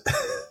fucked.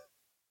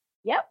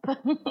 Yep.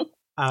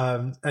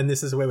 And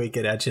this is where we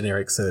get our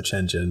generic search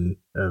engine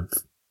of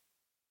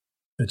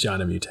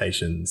vagina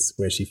mutations,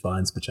 where she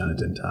finds vagina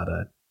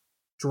dentata,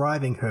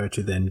 driving her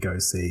to then go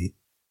see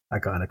a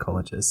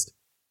gynecologist.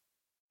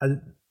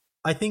 And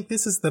I think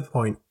this is the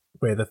point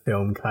where the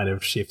film kind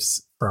of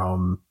shifts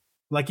from,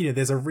 like, you know,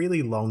 there's a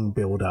really long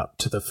build up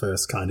to the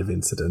first kind of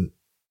incident,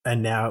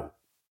 and now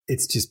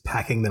it's just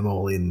packing them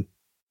all in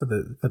for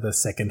the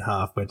second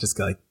half. We're just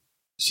like,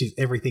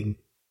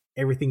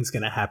 everything's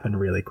going to happen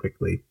really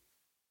quickly.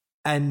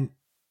 And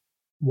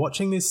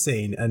watching this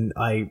scene, and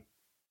I,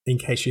 in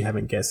case you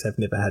haven't guessed, have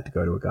never had to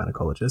go to a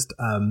gynecologist.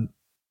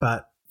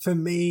 But for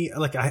me,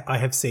 like, I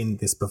have seen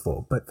this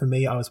before, but for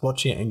me, I was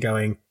watching it and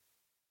going,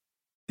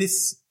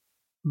 this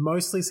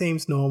mostly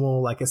seems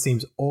normal. Like, it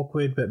seems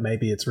awkward, but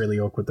maybe it's really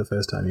awkward the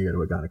first time you go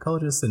to a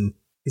gynecologist. And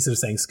he's sort of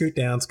saying, scoot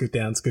down, scoot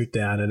down, scoot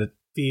down. And it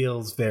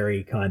feels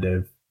very kind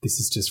of, this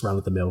is just run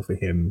of the mill for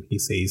him. He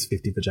sees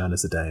 50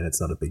 vaginas a day and it's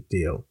not a big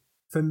deal.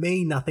 For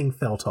me, nothing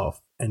felt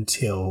off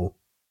until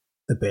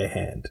the bare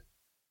hand.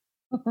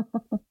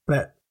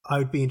 But I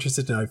would be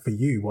interested to know, for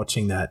you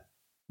watching that,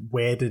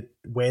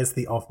 where's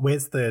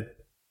the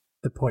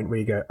point where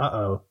you go,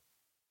 uh-oh?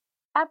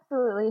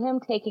 Absolutely, him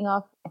taking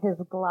off his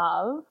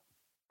glove.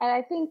 And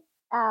I think,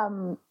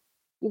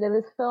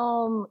 this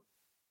film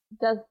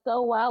does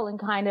so well in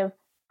kind of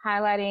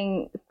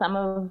highlighting some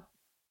of,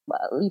 well,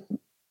 at least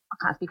I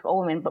can't speak for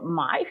all women, but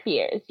my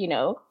fears,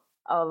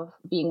 of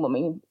being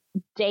woman,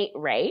 date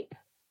rape,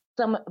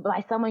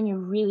 by someone you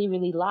really,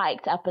 really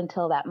liked up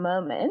until that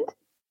moment,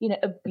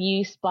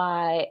 abuse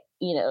by,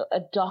 a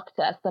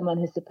doctor, someone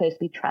who's supposed to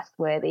be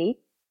trustworthy,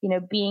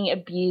 being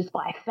abused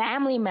by a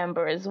family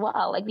member as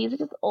well. Like, these are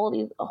just all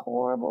these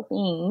horrible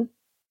things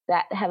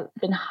that have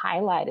been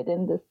highlighted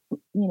in this,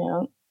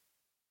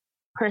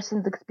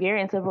 person's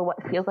experience over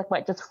what feels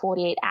like, just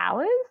 48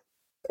 hours.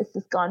 It's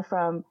just gone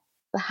from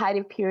the height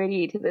of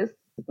purity to this,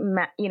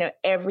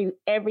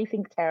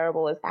 everything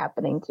terrible is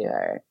happening to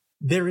her.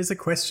 There is a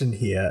question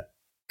here,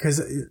 because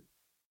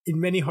in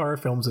many horror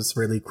films, it's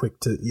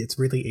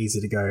really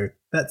easy to go,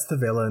 that's the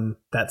villain,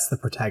 that's the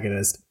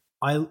protagonist.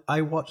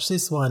 I watch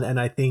this one and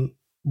I think,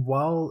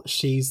 while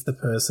she's the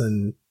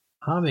person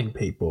harming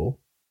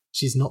people,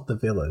 she's not the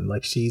villain.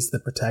 Like, she's the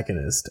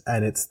protagonist,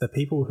 and it's the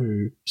people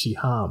who she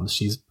harms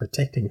she's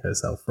protecting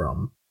herself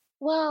from.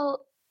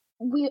 Well,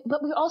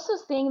 but we're also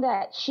seeing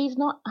that she's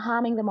not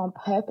harming them on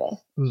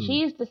purpose.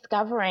 She's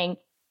discovering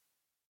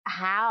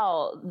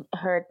how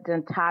her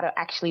dentata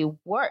actually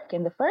work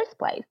in the first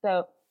place.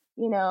 So,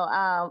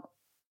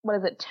 what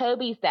is it?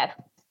 Toby's death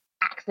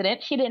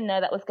accident. She didn't know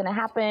that was going to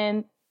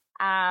happen.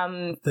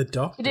 The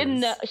doctor.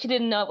 She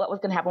didn't know what was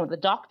going to happen with the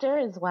doctor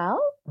as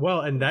well. Well,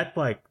 and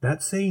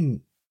that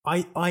scene,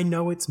 I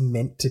know it's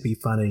meant to be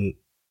funny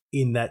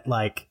in that,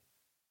 like,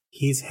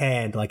 his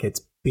hand, like,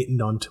 it's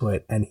bitten onto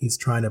it and he's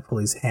trying to pull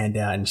his hand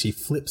out and she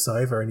flips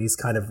over and he's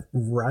kind of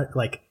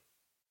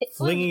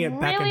flinging it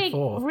back and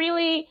forth.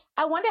 Really,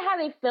 I wonder how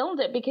they filmed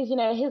it, because,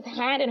 his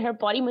hand and her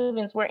body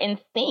movements were in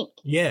sync.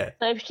 Yeah.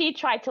 So if she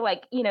tried to,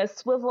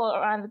 swivel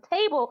around the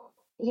table,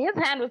 his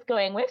hand was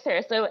going with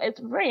her. So it's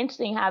very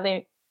interesting how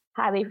they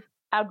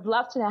I'd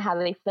love to know how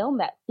they filmed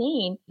that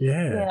scene.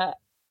 Yeah.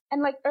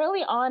 And like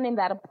early on in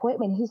that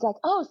appointment, he's like,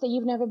 oh, so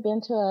you've never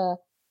been to a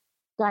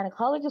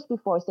gynecologist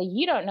before, so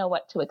you don't know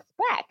what to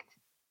expect.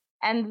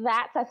 And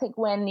that's, I think,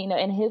 when,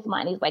 in his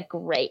mind, he's like,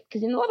 great.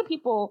 Because, a lot of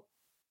people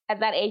at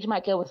that age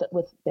might go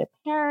with their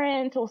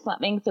parent or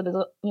something. So there's,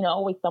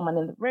 always someone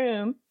in the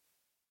room.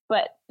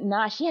 But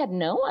nah, she had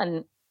no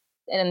one.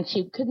 And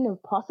she couldn't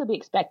have possibly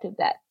expected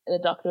that the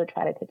doctor would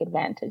try to take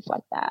advantage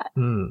like that.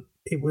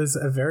 It was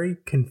a very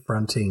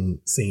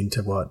confronting scene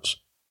to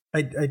watch.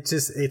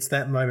 It's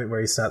that moment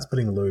where he starts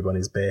putting lube on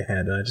his bare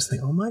hand, and I just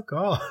think, oh my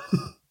God.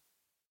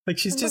 Like,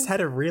 she's just had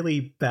a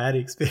really bad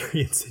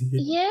experience.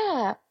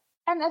 Yeah.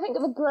 And I think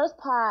the gross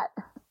part,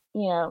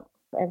 for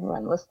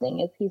everyone listening,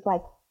 is he's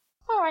like,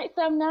 all right,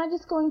 so I'm now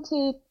just going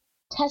to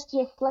test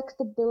your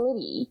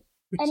flexibility.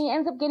 And he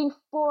ends up getting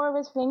 4 of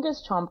his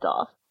fingers chomped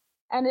off.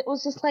 And it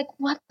was just like,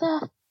 what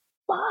the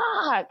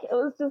fuck? It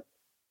was just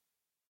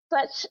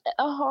such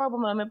a horrible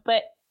moment.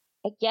 But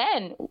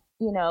again,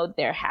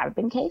 there have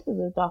been cases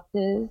of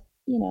doctors,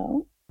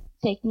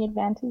 taking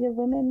advantage of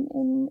women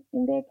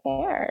in their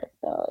care.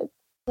 So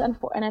it's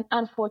an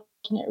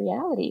unfortunate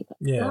reality. But,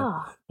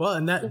 yeah. Well,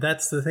 and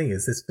that's the thing,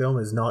 is this film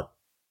is not,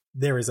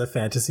 there is a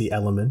fantasy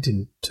element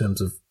in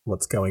terms of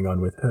what's going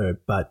on with her,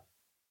 but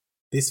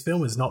this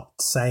film is not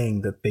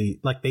saying that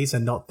these are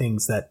not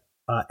things that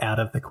are out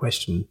of the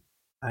question.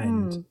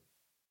 And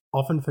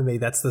often for me,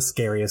 that's the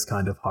scariest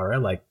kind of horror.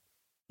 Like,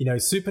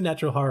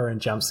 supernatural horror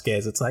and jump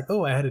scares, it's like,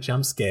 oh, I had a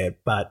jump scare,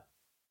 but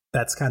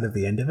that's kind of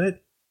the end of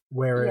it.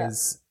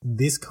 Whereas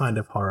this kind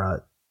of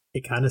horror,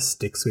 it kind of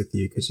sticks with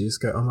you because you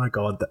just go, oh my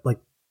God,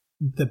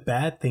 the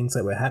bad things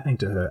that were happening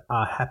to her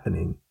are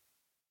happening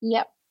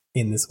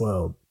in this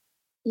world.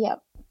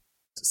 Yep.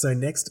 So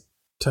next,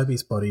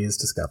 Toby's body is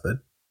discovered.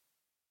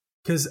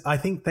 Because I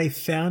think they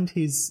found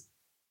his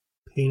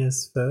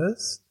penis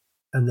first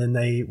and then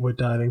they were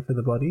diving for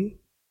the body.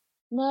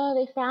 No,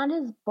 they found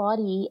his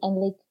body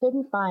and they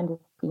couldn't find his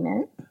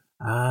penis.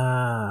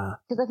 Ah.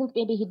 Because I think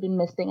maybe he'd been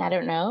missing, I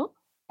don't know.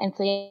 And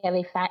so,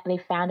 they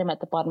found him at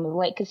the bottom of the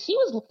lake because she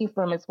was looking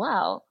for him as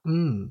well.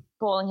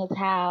 Calling his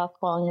house,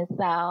 calling his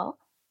cell,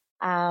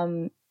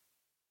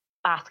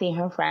 asking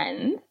her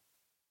friends.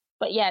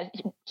 But yeah,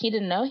 she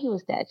didn't know he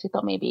was dead. She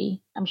thought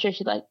maybe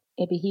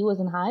he was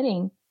in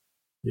hiding.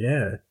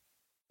 Yeah,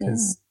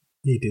 because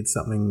he did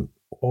something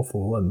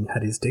awful and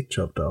had his dick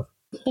chopped off.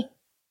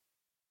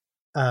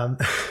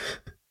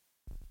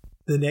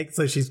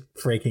 So she's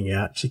freaking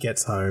out. She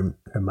gets home.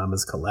 Her mum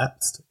has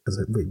collapsed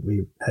because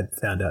we had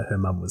found out her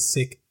mum was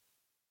sick.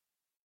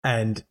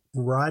 And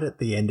right at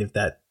the end of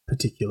that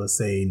particular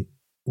scene,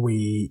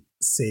 we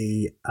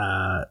see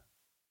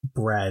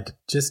Brad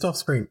just off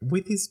screen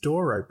with his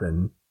door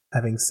open,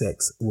 having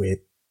sex with,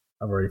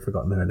 I've already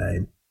forgotten her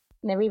name.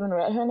 Never even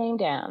wrote her name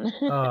down.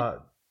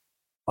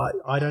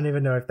 I don't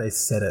even know if they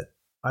said it.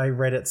 I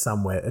read it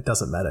somewhere. It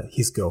doesn't matter.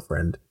 His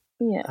girlfriend.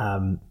 Yeah.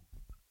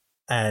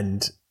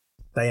 And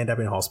they end up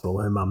in hospital.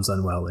 Her mum's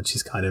unwell and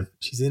she's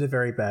in a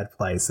very bad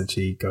place, and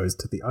she goes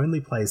to the only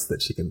place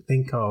that she can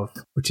think of,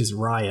 which is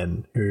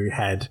Ryan, who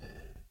had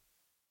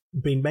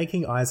been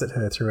making eyes at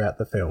her throughout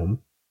the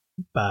film,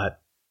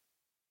 but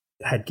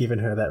had given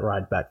her that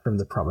ride back from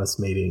the promise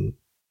meeting.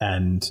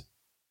 And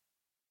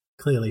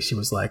clearly she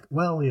was like,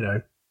 well,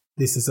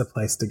 this is a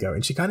place to go.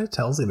 And she kind of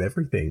tells him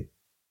everything.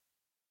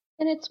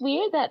 And it's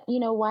weird that,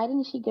 why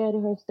didn't she go to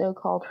her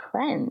so-called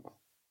friends?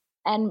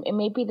 And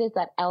maybe there's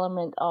that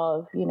element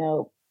of,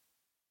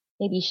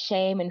 maybe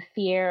shame and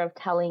fear of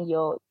telling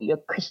your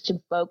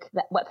Christian folk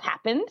that what's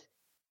happened.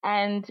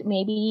 And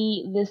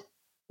maybe this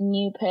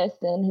new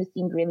person who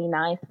seemed really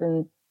nice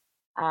and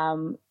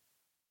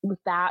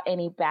without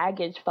any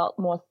baggage felt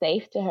more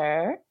safe to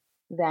her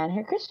than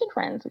her Christian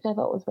friends, which I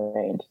thought was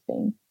very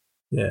interesting.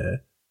 Yeah.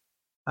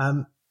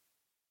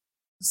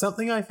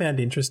 Something I found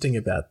interesting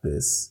about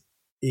this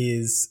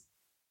is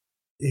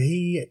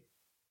he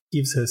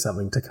gives her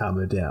something to calm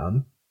her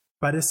down,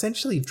 but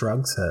essentially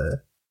drugs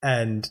her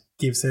and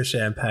gives her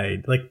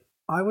champagne. Like,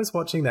 I was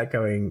watching that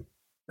going,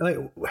 like,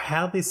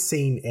 how this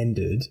scene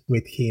ended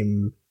with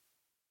him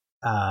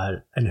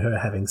and her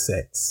having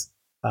sex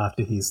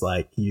after he's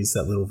used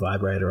that little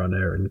vibrator on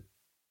her and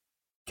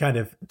kind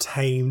of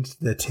tamed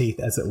the teeth,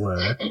 as it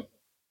were.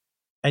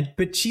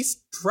 But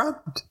she's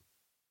drugged.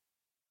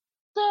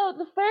 So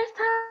the first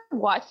time I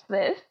watched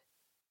this,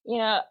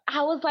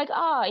 I was like,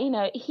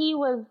 he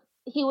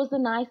was a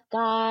nice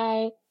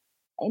guy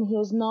and he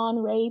was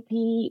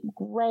non-rapey,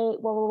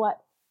 great, blah, blah, blah.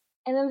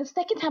 And then the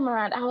second time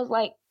around, I was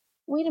like,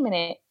 wait a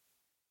minute.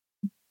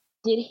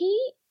 Did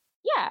he?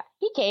 Yeah,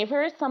 he gave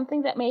her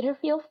something that made her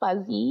feel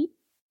fuzzy.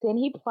 Then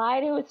he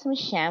plied her with some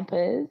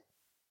shampoos.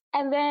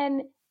 And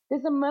then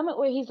there's a moment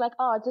where he's like,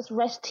 oh, just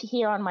rest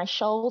here on my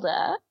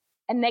shoulder.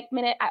 And next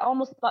minute, I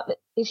almost thought that,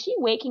 is she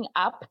waking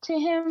up to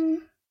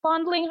him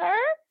fondling her?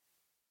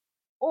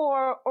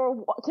 Or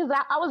because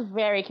I was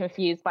very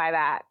confused by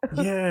that.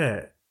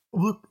 Yeah.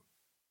 Look,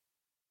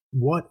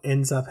 what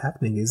ends up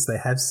happening is they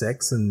have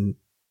sex and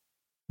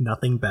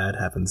nothing bad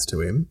happens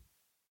to him.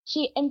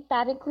 She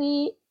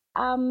emphatically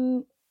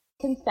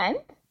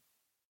consents,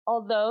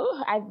 although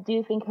I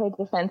do think her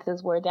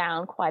defenses were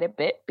down quite a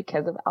bit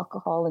because of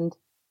alcohol and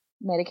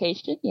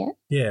medication, yeah.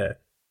 Yeah.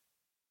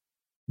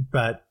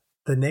 But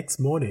the next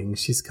morning,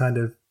 she's kind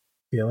of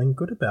feeling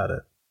good about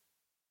it.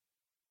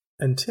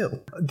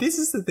 Until this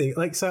is the thing,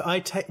 so I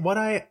take what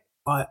I'm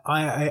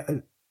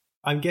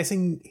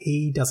guessing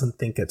he doesn't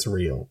think it's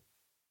real.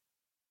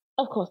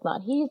 Of course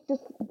not. He's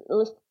just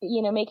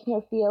making her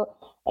feel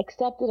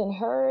accepted and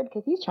heard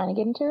because he's trying to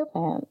get into her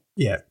pants.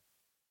 Yeah,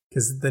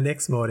 because the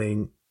next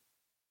morning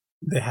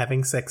they're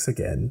having sex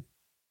again,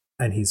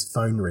 and his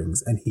phone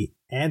rings and he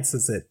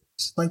answers it.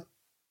 She's like,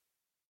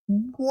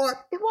 "What?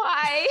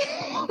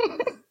 Why?"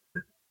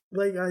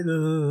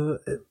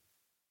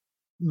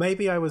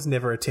 Maybe I was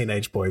never a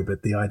teenage boy,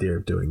 but the idea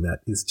of doing that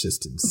is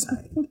just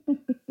insane.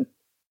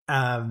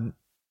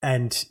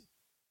 And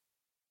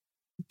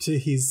to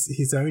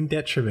his own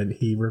detriment,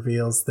 he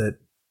reveals that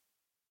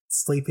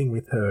sleeping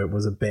with her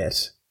was a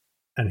bet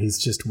and he's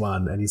just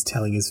won, and he's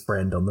telling his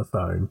friend on the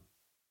phone.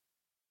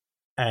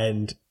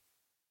 And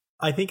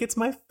I think it's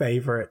my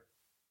favorite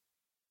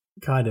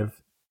kind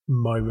of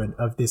moment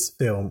of this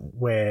film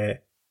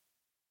where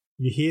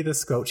you hear the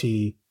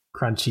squelchy,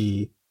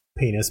 crunchy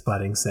penis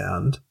biting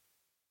sound,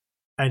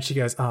 and she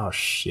goes, "Oh,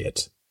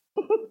 shit."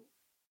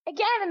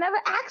 Again,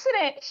 another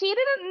accident. She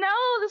didn't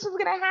know this was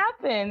going to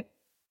happen.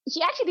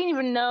 She actually didn't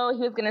even know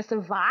he was going to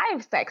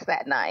survive sex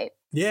that night.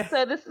 Yeah.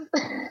 So this is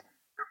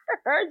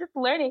her just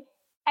learning.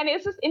 And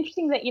it's just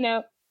interesting that,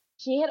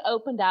 she had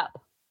opened up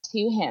to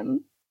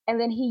him, and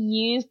then he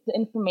used the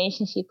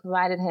information she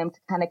provided him to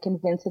kind of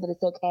convince her that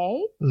it's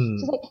okay.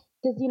 She's like,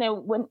 because,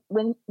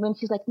 when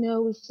she's like,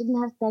 no, we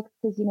shouldn't have sex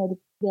because,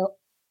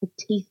 the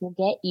teeth will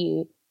get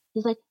you.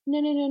 He's like,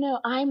 no,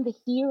 I'm the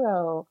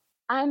hero.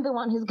 I'm the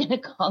one who's going to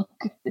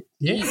conquer the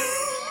teeth. Yeah.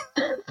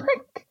 It's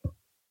like,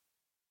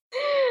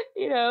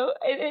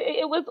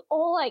 it was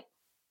all like,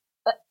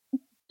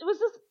 it was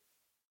just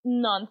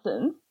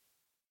nonsense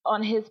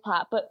on his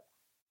part. But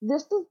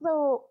this is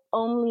the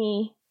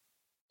only,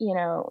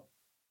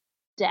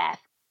 death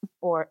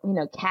or,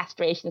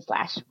 castration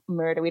 /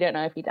 murder. We don't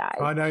know if he dies.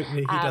 Oh, no,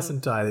 he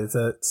doesn't die. There's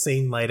a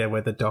scene later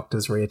where the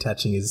doctor's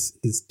reattaching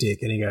his dick,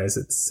 and he goes,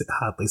 it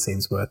hardly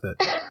seems worth it.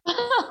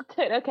 Oh,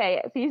 good.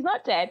 Okay. So he's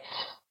not dead.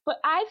 But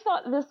I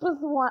thought this was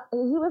he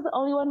was the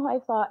only one who I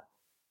thought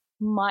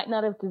might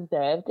not have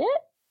deserved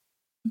it.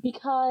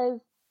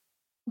 Because,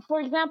 for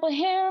example,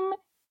 him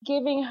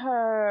giving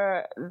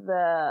her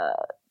the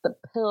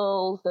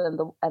pills and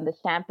the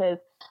shampoos,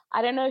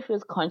 I don't know if he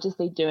was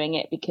consciously doing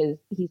it because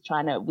he's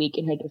trying to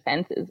weaken her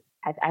defenses.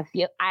 I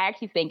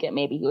actually think that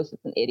maybe he was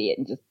just an idiot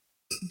and just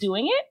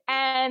doing it.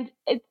 And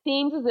it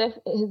seems as if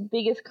his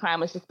biggest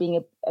crime was just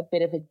being a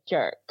bit of a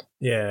jerk.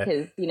 Yeah.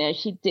 Because,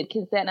 she did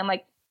consent. And I'm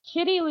like,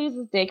 should he lose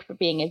his dick for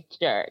being a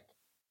jerk?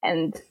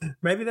 And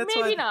maybe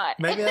not.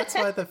 Maybe that's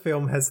why the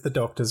film has the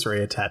doctors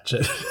reattach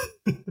it.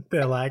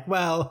 They're like,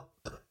 well,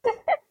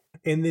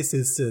 in this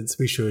instance,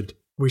 we should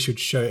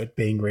show it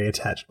being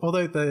reattached.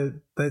 Although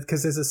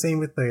because there's a scene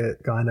with the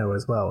gyno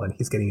as well, and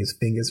he's getting his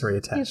fingers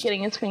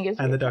reattached.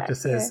 And the doctor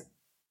says,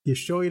 "You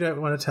sure you don't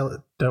want to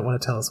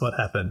tell us what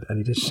happened?" And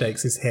he just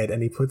shakes his head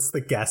and he puts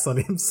the gas on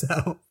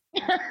himself.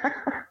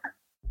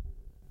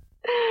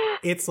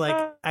 It's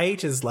like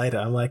ages later,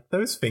 I'm like,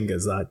 those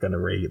fingers aren't going to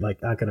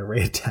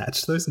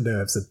reattach. Those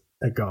nerves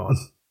are gone.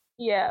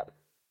 Yeah.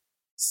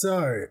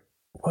 So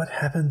what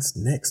happens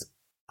next?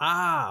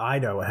 I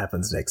know what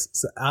happens next.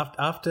 So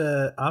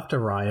after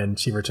Ryan,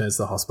 she returns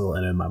to the hospital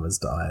and her mum has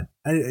died.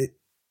 And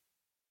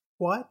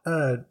what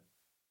a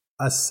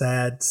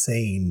sad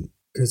scene,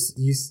 because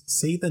you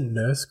see the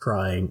nurse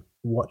crying,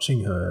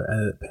 watching her,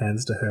 and it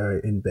pans to her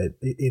in bed,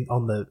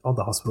 on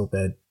the hospital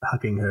bed,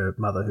 hugging her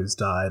mother who's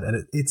died,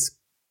 and it's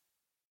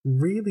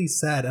really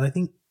sad. And I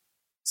think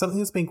something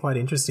that's been quite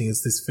interesting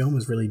is this film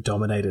is really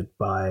dominated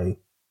by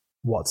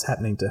what's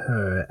happening to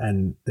her,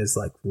 and there's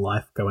like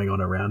life going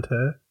on around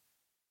her.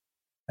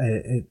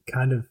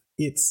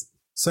 It's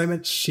so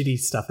much shitty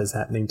stuff is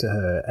happening to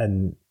her,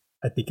 and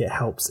I think it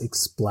helps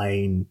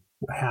explain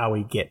how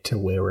we get to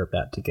where we're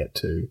about to get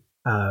to.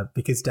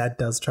 Because Dad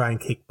does try and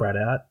kick Brad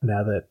out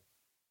now that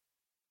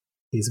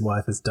his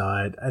wife has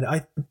died, and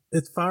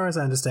as far as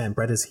I understand,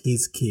 Brad is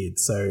his kid,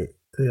 so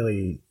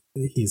clearly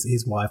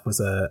his wife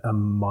was a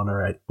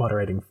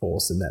moderating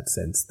force in that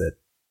sense, that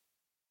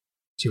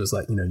she was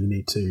like, you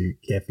need to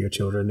care for your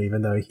children,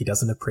 even though he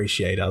doesn't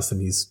appreciate us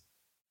and he's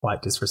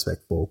quite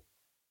disrespectful.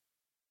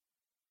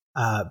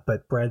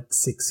 But Brad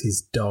sicks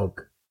his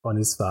dog on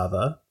his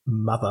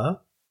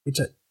mother, which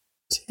is a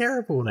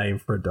terrible name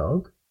for a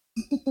dog.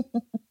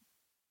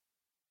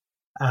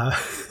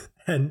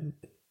 And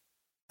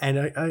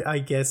I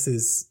guess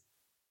is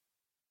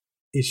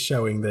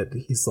showing that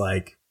he's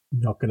like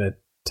not going to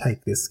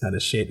take this kind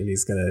of shit, and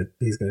he's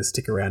gonna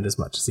stick around as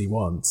much as he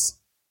wants.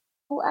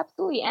 Well,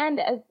 absolutely, and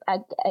as a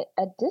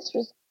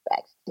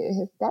disrespect to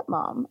his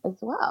stepmom as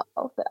well,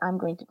 that I'm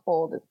going to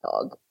call this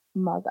dog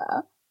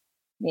Mother,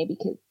 maybe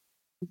because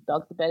his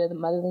dog's a better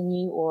mother than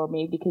you, or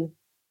maybe because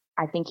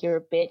I think you're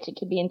a bitch. It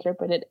could be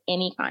interpreted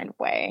any kind of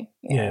way.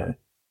 Yeah.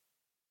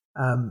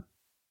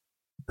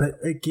 But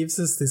it gives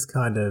us this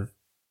kind of,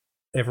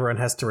 everyone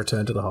has to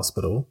return to the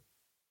hospital,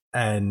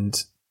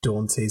 and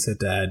Dawn sees her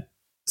dad.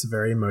 It's a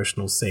very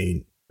emotional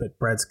scene, but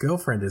Brad's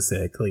girlfriend is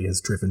there. Clearly has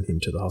driven him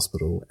to the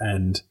hospital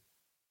and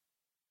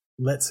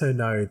lets her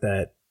know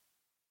that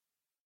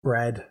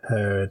Brad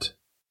heard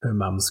her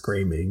mum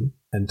screaming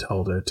and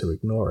told her to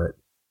ignore it.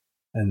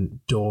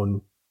 And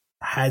Dawn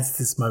has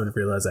this moment of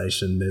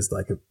realization. There's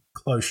like a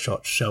close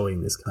shot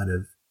showing this kind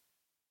of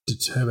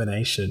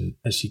determination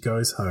as she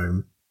goes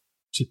home.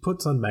 She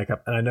puts on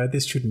makeup, and I know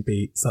this shouldn't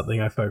be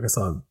something I focus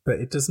on, but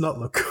it does not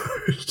look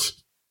good.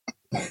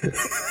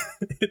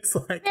 It's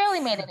like,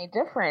 barely made any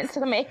difference to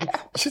the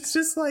makeup. It's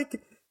just like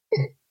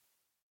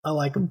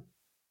a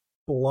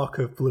block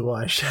of blue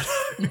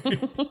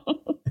eyeshadow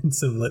and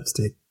some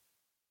lipstick.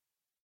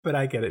 But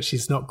I get it.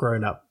 She's not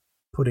grown up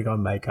putting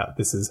on makeup.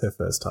 This is her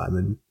first time,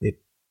 and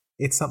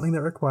it's something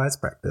that requires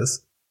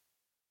practice.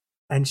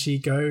 And she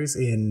goes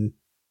in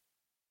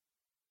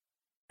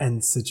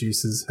and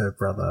seduces her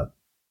brother.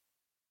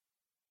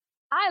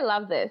 I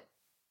love this.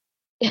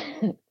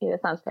 That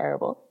sounds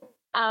terrible.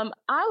 I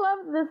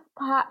love this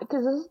part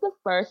because this is the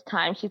first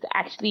time she's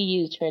actually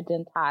used her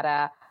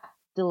dentata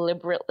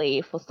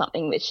deliberately for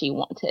something that she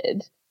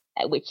wanted,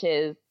 which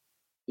is,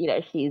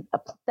 she's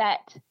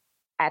upset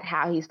at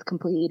how he's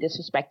completely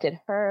disrespected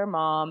her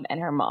mom and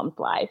her mom's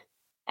life,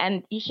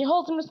 and she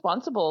holds him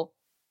responsible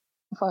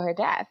for her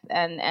death,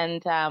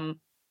 and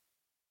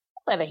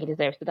whether he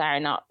deserves to die or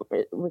not,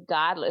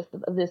 regardless,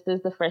 this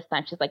is the first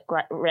time she's like,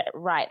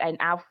 right,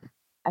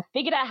 I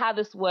figured out how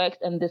this works,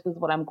 and this is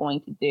what I'm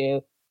going to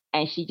do.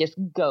 And she just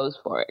goes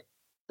for it.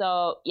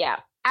 So, yeah,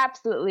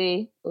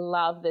 absolutely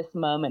love this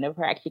moment of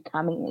her actually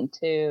coming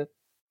into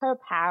her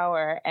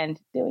power and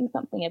doing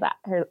something about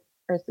her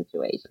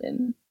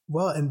situation.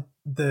 Well, and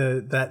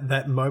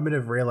that moment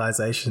of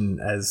realization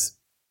as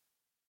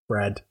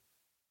Brad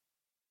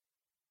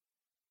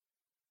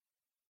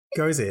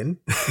goes in,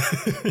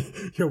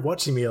 you're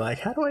watching me like,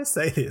 how do I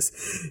say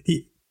this?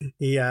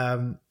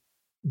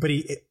 But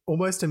he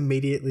almost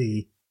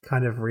immediately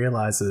kind of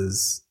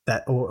realizes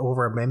that or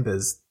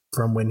remembers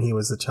from when he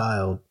was a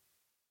child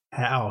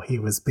how he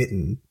was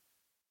bitten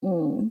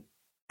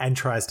and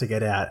tries to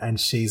get out. And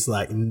she's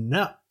like,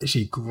 no.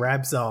 She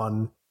grabs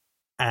on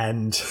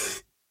and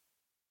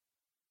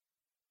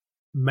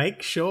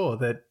makes sure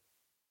that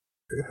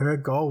her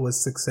goal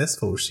was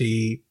successful.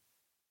 She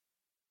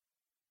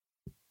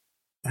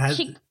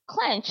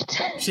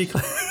clenched.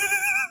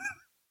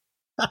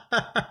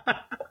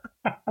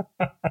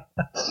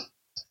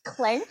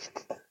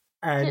 Clenched.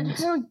 And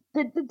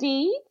did the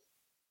deed.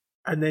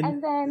 And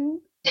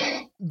then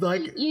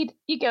like you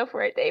go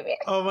for it, David.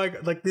 Oh my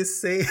god, like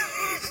this scene,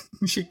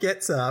 she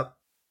gets up,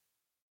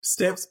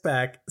 steps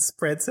back,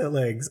 spreads her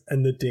legs,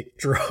 and the dick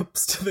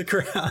drops to the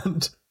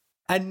ground.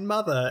 And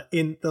Mother,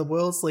 in the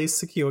world's least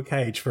secure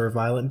cage for a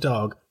violent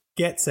dog,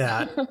 gets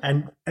out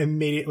and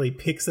immediately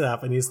picks it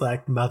up and is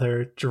like,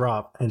 Mother,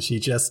 drop, and she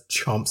just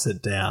chomps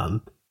it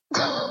down.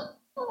 That's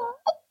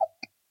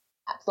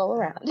all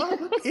around.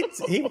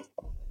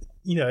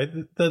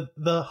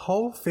 The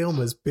whole film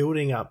was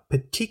building up,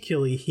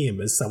 particularly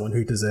him, as someone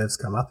who deserves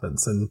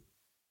comeuppance, and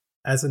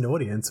as an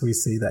audience, we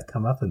see that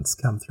comeuppance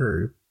come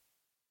through.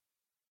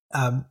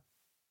 And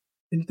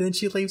then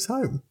she leaves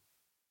home.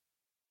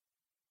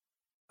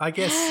 I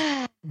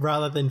guess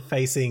rather than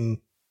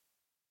facing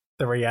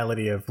the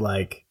reality of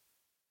like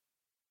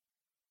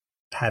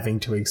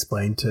having to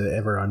explain to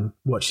everyone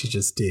what she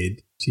just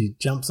did, she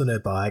jumps on her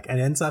bike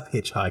and ends up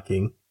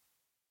hitchhiking,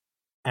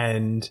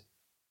 and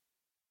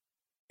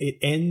it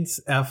ends.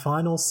 Our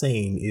final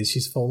scene is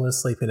she's fallen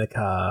asleep in a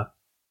car.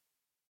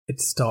 It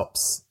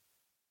stops.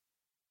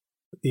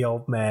 The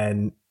old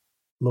man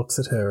looks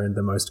at her in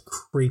the most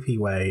creepy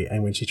way,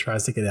 and when she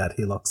tries to get out,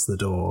 he locks the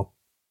door.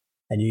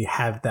 And you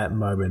have that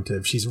moment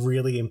of she's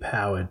really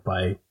empowered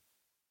by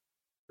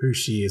who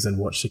she is and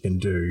what she can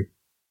do.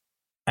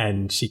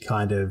 And she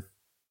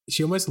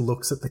almost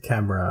looks at the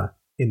camera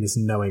in this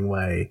knowing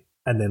way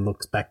and then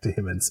looks back to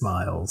him and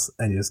smiles,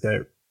 and you just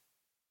go,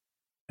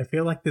 I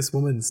feel like this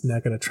woman's now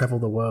going to travel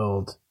the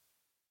world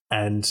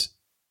and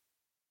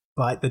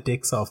bite the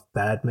dicks off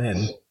bad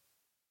men.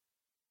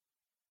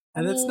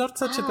 And it's not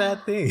such a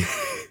bad thing.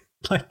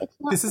 Like,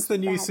 this is the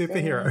new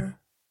superhero.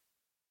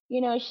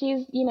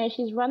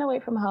 She's run away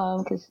from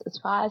home because as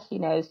far as she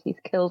knows, he's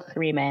killed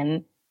 3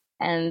 men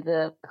and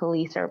the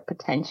police are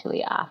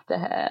potentially after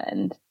her.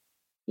 And,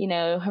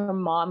 her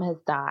mom has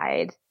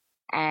died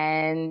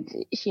and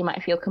she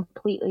might feel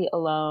completely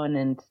alone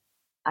and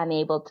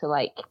unable to,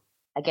 like,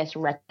 I guess,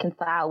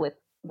 reconcile with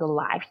the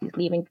life she's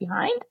leaving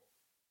behind.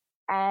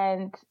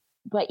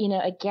 But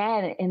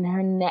again, in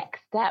her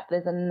next step,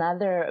 there's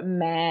another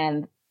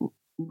man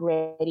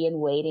ready and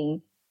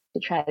waiting to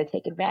try to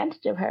take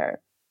advantage of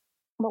her.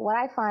 But what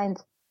I find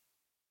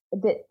a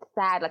bit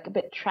sad, like a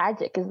bit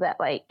tragic, is that,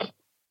 like,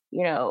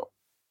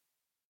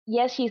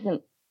 yes, she's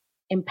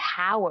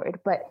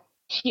empowered, but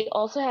she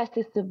also has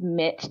to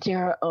submit to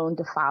her own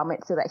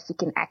defilement so that she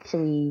can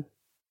actually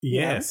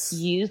use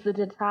the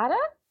dentata.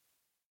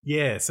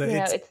 Yeah, so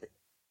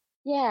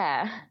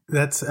yeah.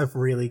 That's a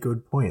really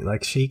good point.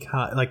 Like, she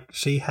can't, like,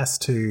 she has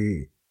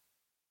to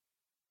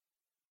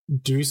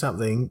do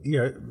something.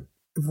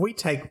 If we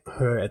take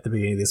her at the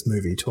beginning of this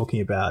movie talking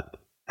about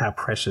how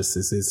precious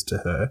this is to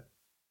her,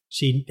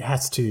 she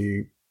has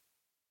to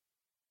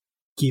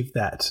give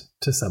that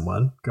to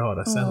someone. God,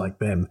 I sound like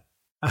them.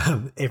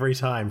 Every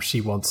time she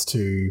wants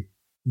to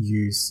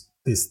use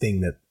this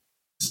thing that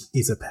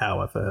is a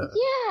power for her.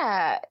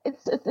 Yeah,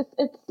 it's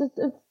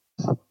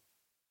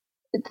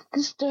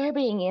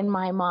disturbing in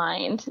my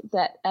mind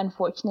that,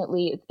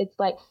 unfortunately, it's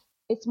like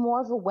it's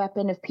more of a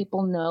weapon if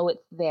people know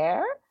it's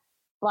there,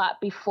 but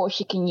before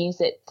she can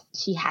use it,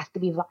 she has to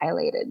be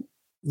violated.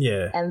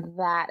 Yeah. And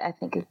that, I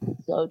think, is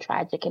so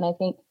tragic. And I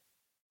think,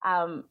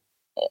 I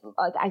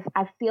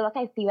feel like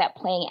I see that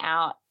playing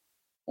out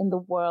in the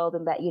world,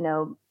 and that,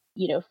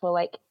 for,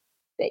 like,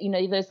 that, you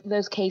know,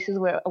 those cases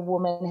where a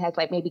woman has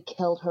like maybe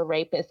killed her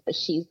rapist, but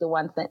she's the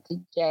one sent to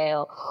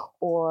jail.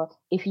 Or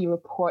if you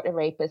report a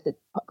rapist, it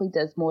probably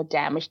does more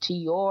damage to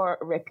your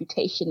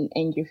reputation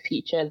and your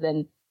future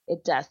than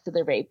it does to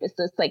the rapist.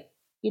 So it's like,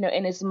 you know,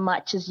 in as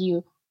much as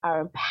you are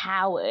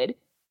empowered,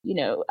 you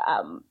know,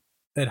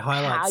 it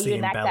highlights how you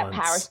enact imbalance.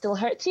 that power still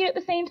hurts you at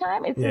the same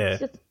time. It's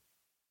just,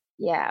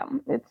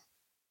 it's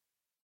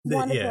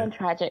wonderful and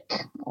tragic.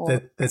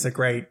 There's a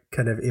great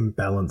kind of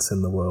imbalance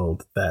in the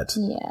world that,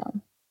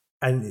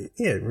 and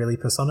it really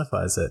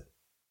personifies it.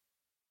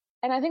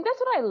 And I think that's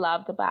what I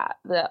loved about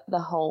the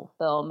whole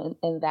film,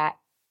 and that,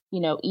 you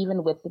know,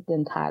 even with the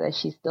dentata,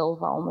 she's still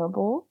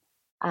vulnerable,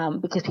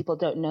 because people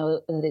don't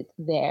know that it's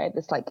there,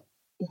 this like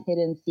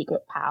hidden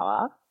secret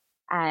power.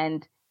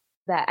 And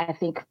that I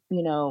think,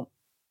 you know,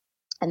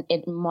 and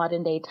in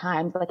modern day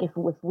times, like if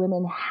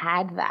women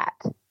had that,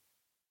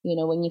 you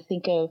know, when you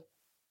think of,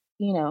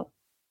 you know,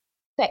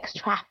 sex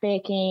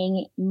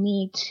trafficking,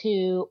 Me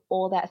Too,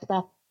 all that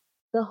stuff,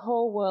 the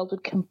whole world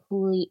would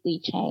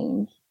completely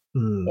change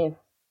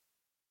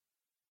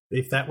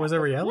if that was a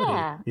reality.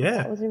 Yeah.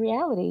 That was a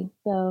reality.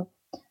 So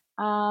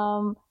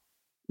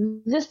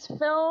this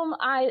film,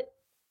 I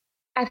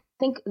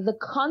think the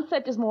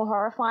concept is more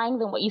horrifying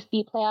than what you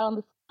see play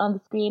out on the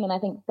screen, and I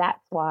think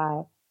that's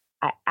why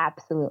I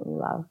absolutely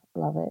love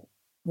it.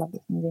 Love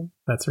this movie.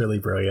 That's really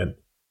brilliant.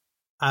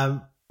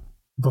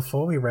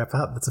 Before we wrap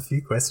up, there's a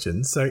few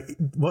questions. So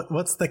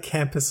what's the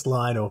campus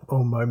line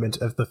or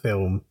moment of the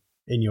film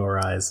in your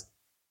eyes?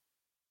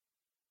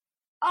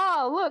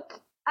 Oh,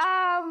 look,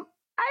 I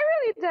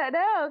really don't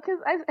know, because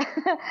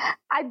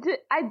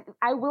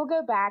I will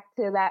go back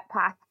to that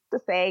past to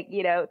say,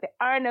 you know, there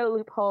are no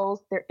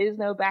loopholes, there is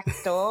no back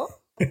door.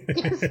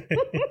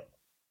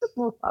 Just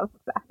love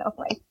that. I'm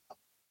like,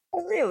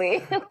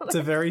 really? It's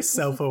a very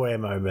self-aware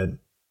moment.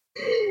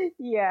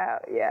 Yeah.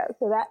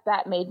 So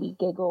that made me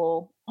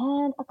giggle,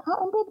 and I can't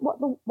remember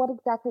what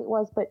exactly it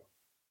was, but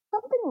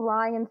something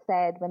Ryan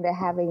said when they're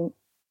having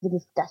the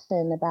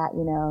discussion about,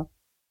 you know,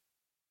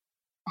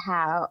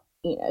 how,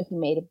 you know, he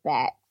made a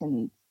bet,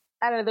 and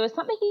I don't know, there was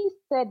something he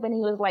said when he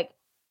was like,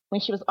 when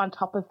she was on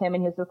top of him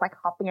and he was just like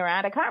hopping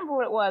around. I can't remember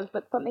what it was,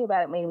 but something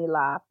about it made me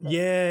laugh.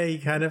 Yeah, he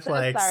kind of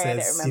like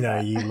says, you know,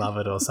 you love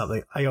it or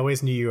something. I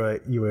always knew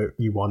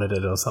you wanted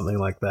it or something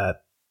like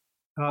that.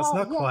 Oh, it's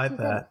not quite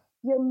that.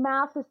 Your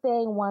mouth is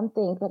saying one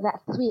thing, but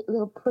that sweet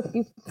little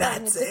pussy's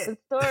telling a different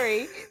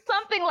story.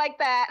 Something like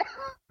that.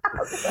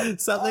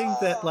 Something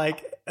that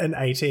like an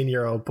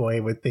 18-year-old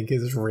boy would think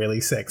is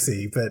really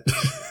sexy, but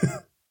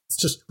it's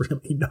just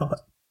really not.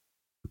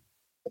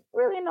 It's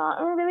really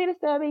not. Really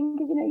disturbing,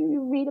 because, you know,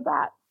 you read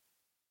about,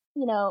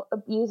 you know,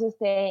 abusers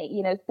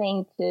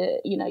saying to,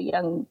 you know,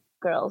 young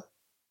girls,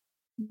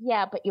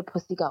 yeah, but your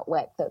pussy got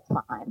wet, so it's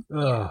fine.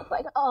 Oh, it's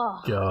like,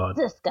 oh, God.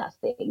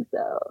 Disgusting.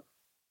 So,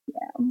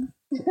 yeah.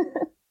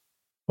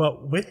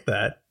 Well, with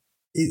that,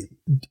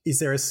 is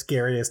there a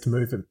scariest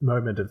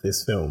moment of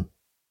this film?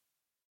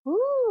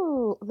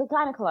 Ooh, the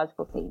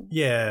gynecological scene.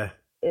 Yeah.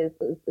 Is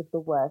the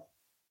worst.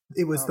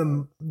 It was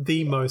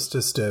the most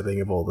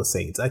disturbing of all the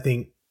scenes. I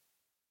think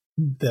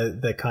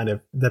the kind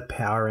of the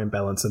power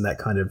imbalance and that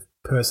kind of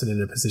person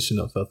in a position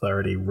of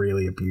authority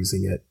really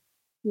abusing it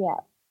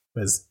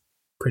was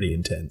pretty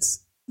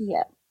intense.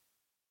 Yeah.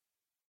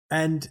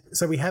 And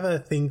so we have a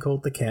thing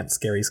called the Camp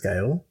Scary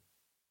Scale.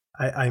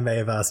 I may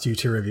have asked you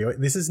to review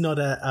it. This is not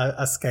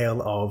a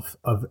scale of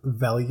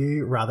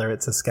value, rather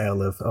it's a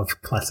scale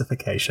of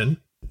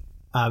classification.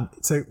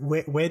 So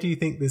where do you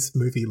think this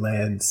movie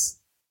lands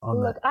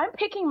on that? Look, I'm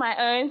picking my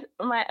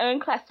own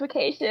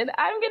classification.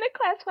 I'm going to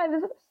classify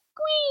this as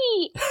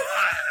Squee.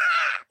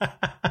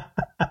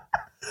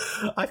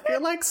 I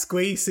feel like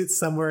Squee sits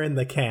somewhere in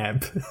the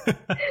camp. All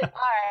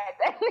right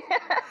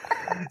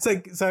then.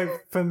 So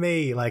for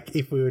me, like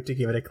if we were to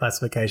give it a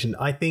classification,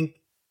 I think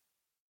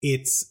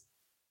it's,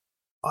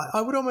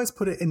 I would almost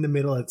put it in the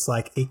middle. It's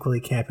like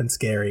equally camp and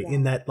scary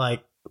in that,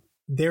 like,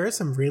 there are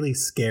some really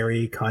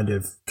scary kind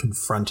of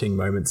confronting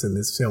moments in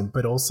this film,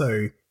 but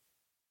also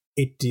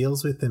it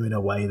deals with them in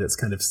a way that's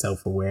kind of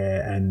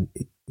self-aware, and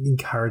it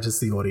encourages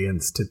the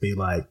audience to be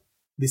like,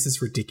 this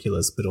is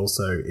ridiculous, but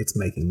also it's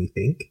making me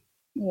think.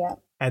 Yeah.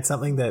 And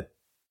something that,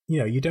 you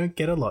know, you don't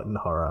get a lot in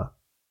horror.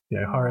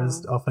 You know, horror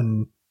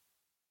often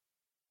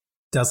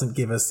doesn't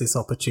give us this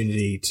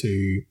opportunity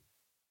to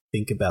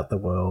think about the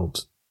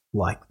world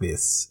like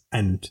this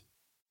and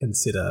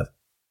consider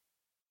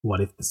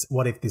what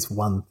if this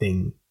one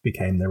thing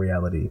became the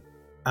reality.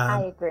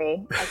 I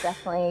agree. I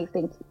definitely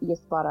think you're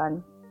spot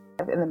on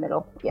in the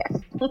middle.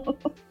 Yes.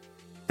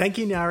 Thank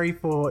you, Nari,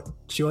 for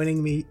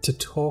joining me to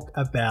talk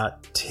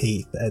about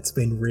Teeth. It's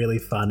been really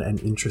fun and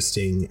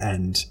interesting,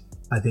 and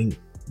I think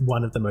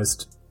one of the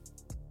most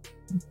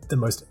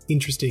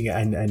interesting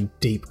and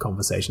deep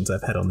conversations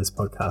I've had on this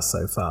podcast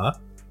so far.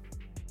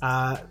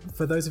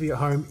 For those of you at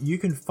home, you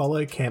can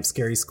follow Camp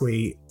Scary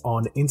Squee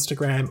on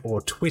Instagram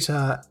or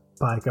Twitter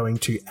by going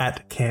to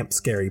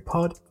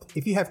 @CampScaryPod.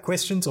 If you have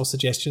questions or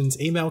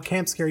suggestions, email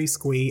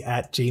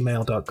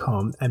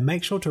campscarysquee@gmail.com and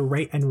make sure to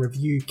rate and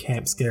review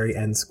Camp Scary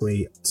and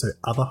Squee so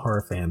other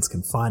horror fans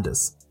can find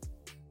us.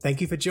 Thank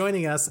you for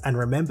joining us, and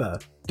remember,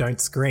 don't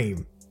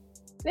scream.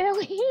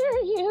 They'll hear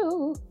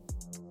you.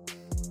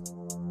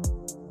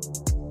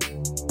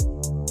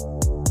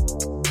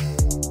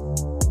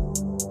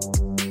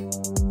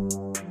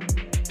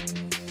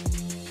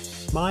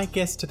 My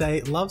guest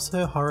today loves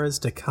her horrors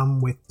to come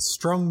with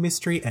strong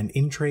mystery and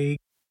intrigue,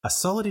 a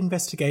solid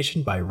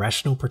investigation by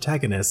rational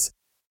protagonists,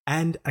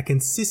 and a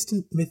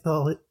consistent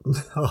mythology.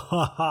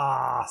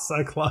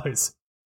 So close.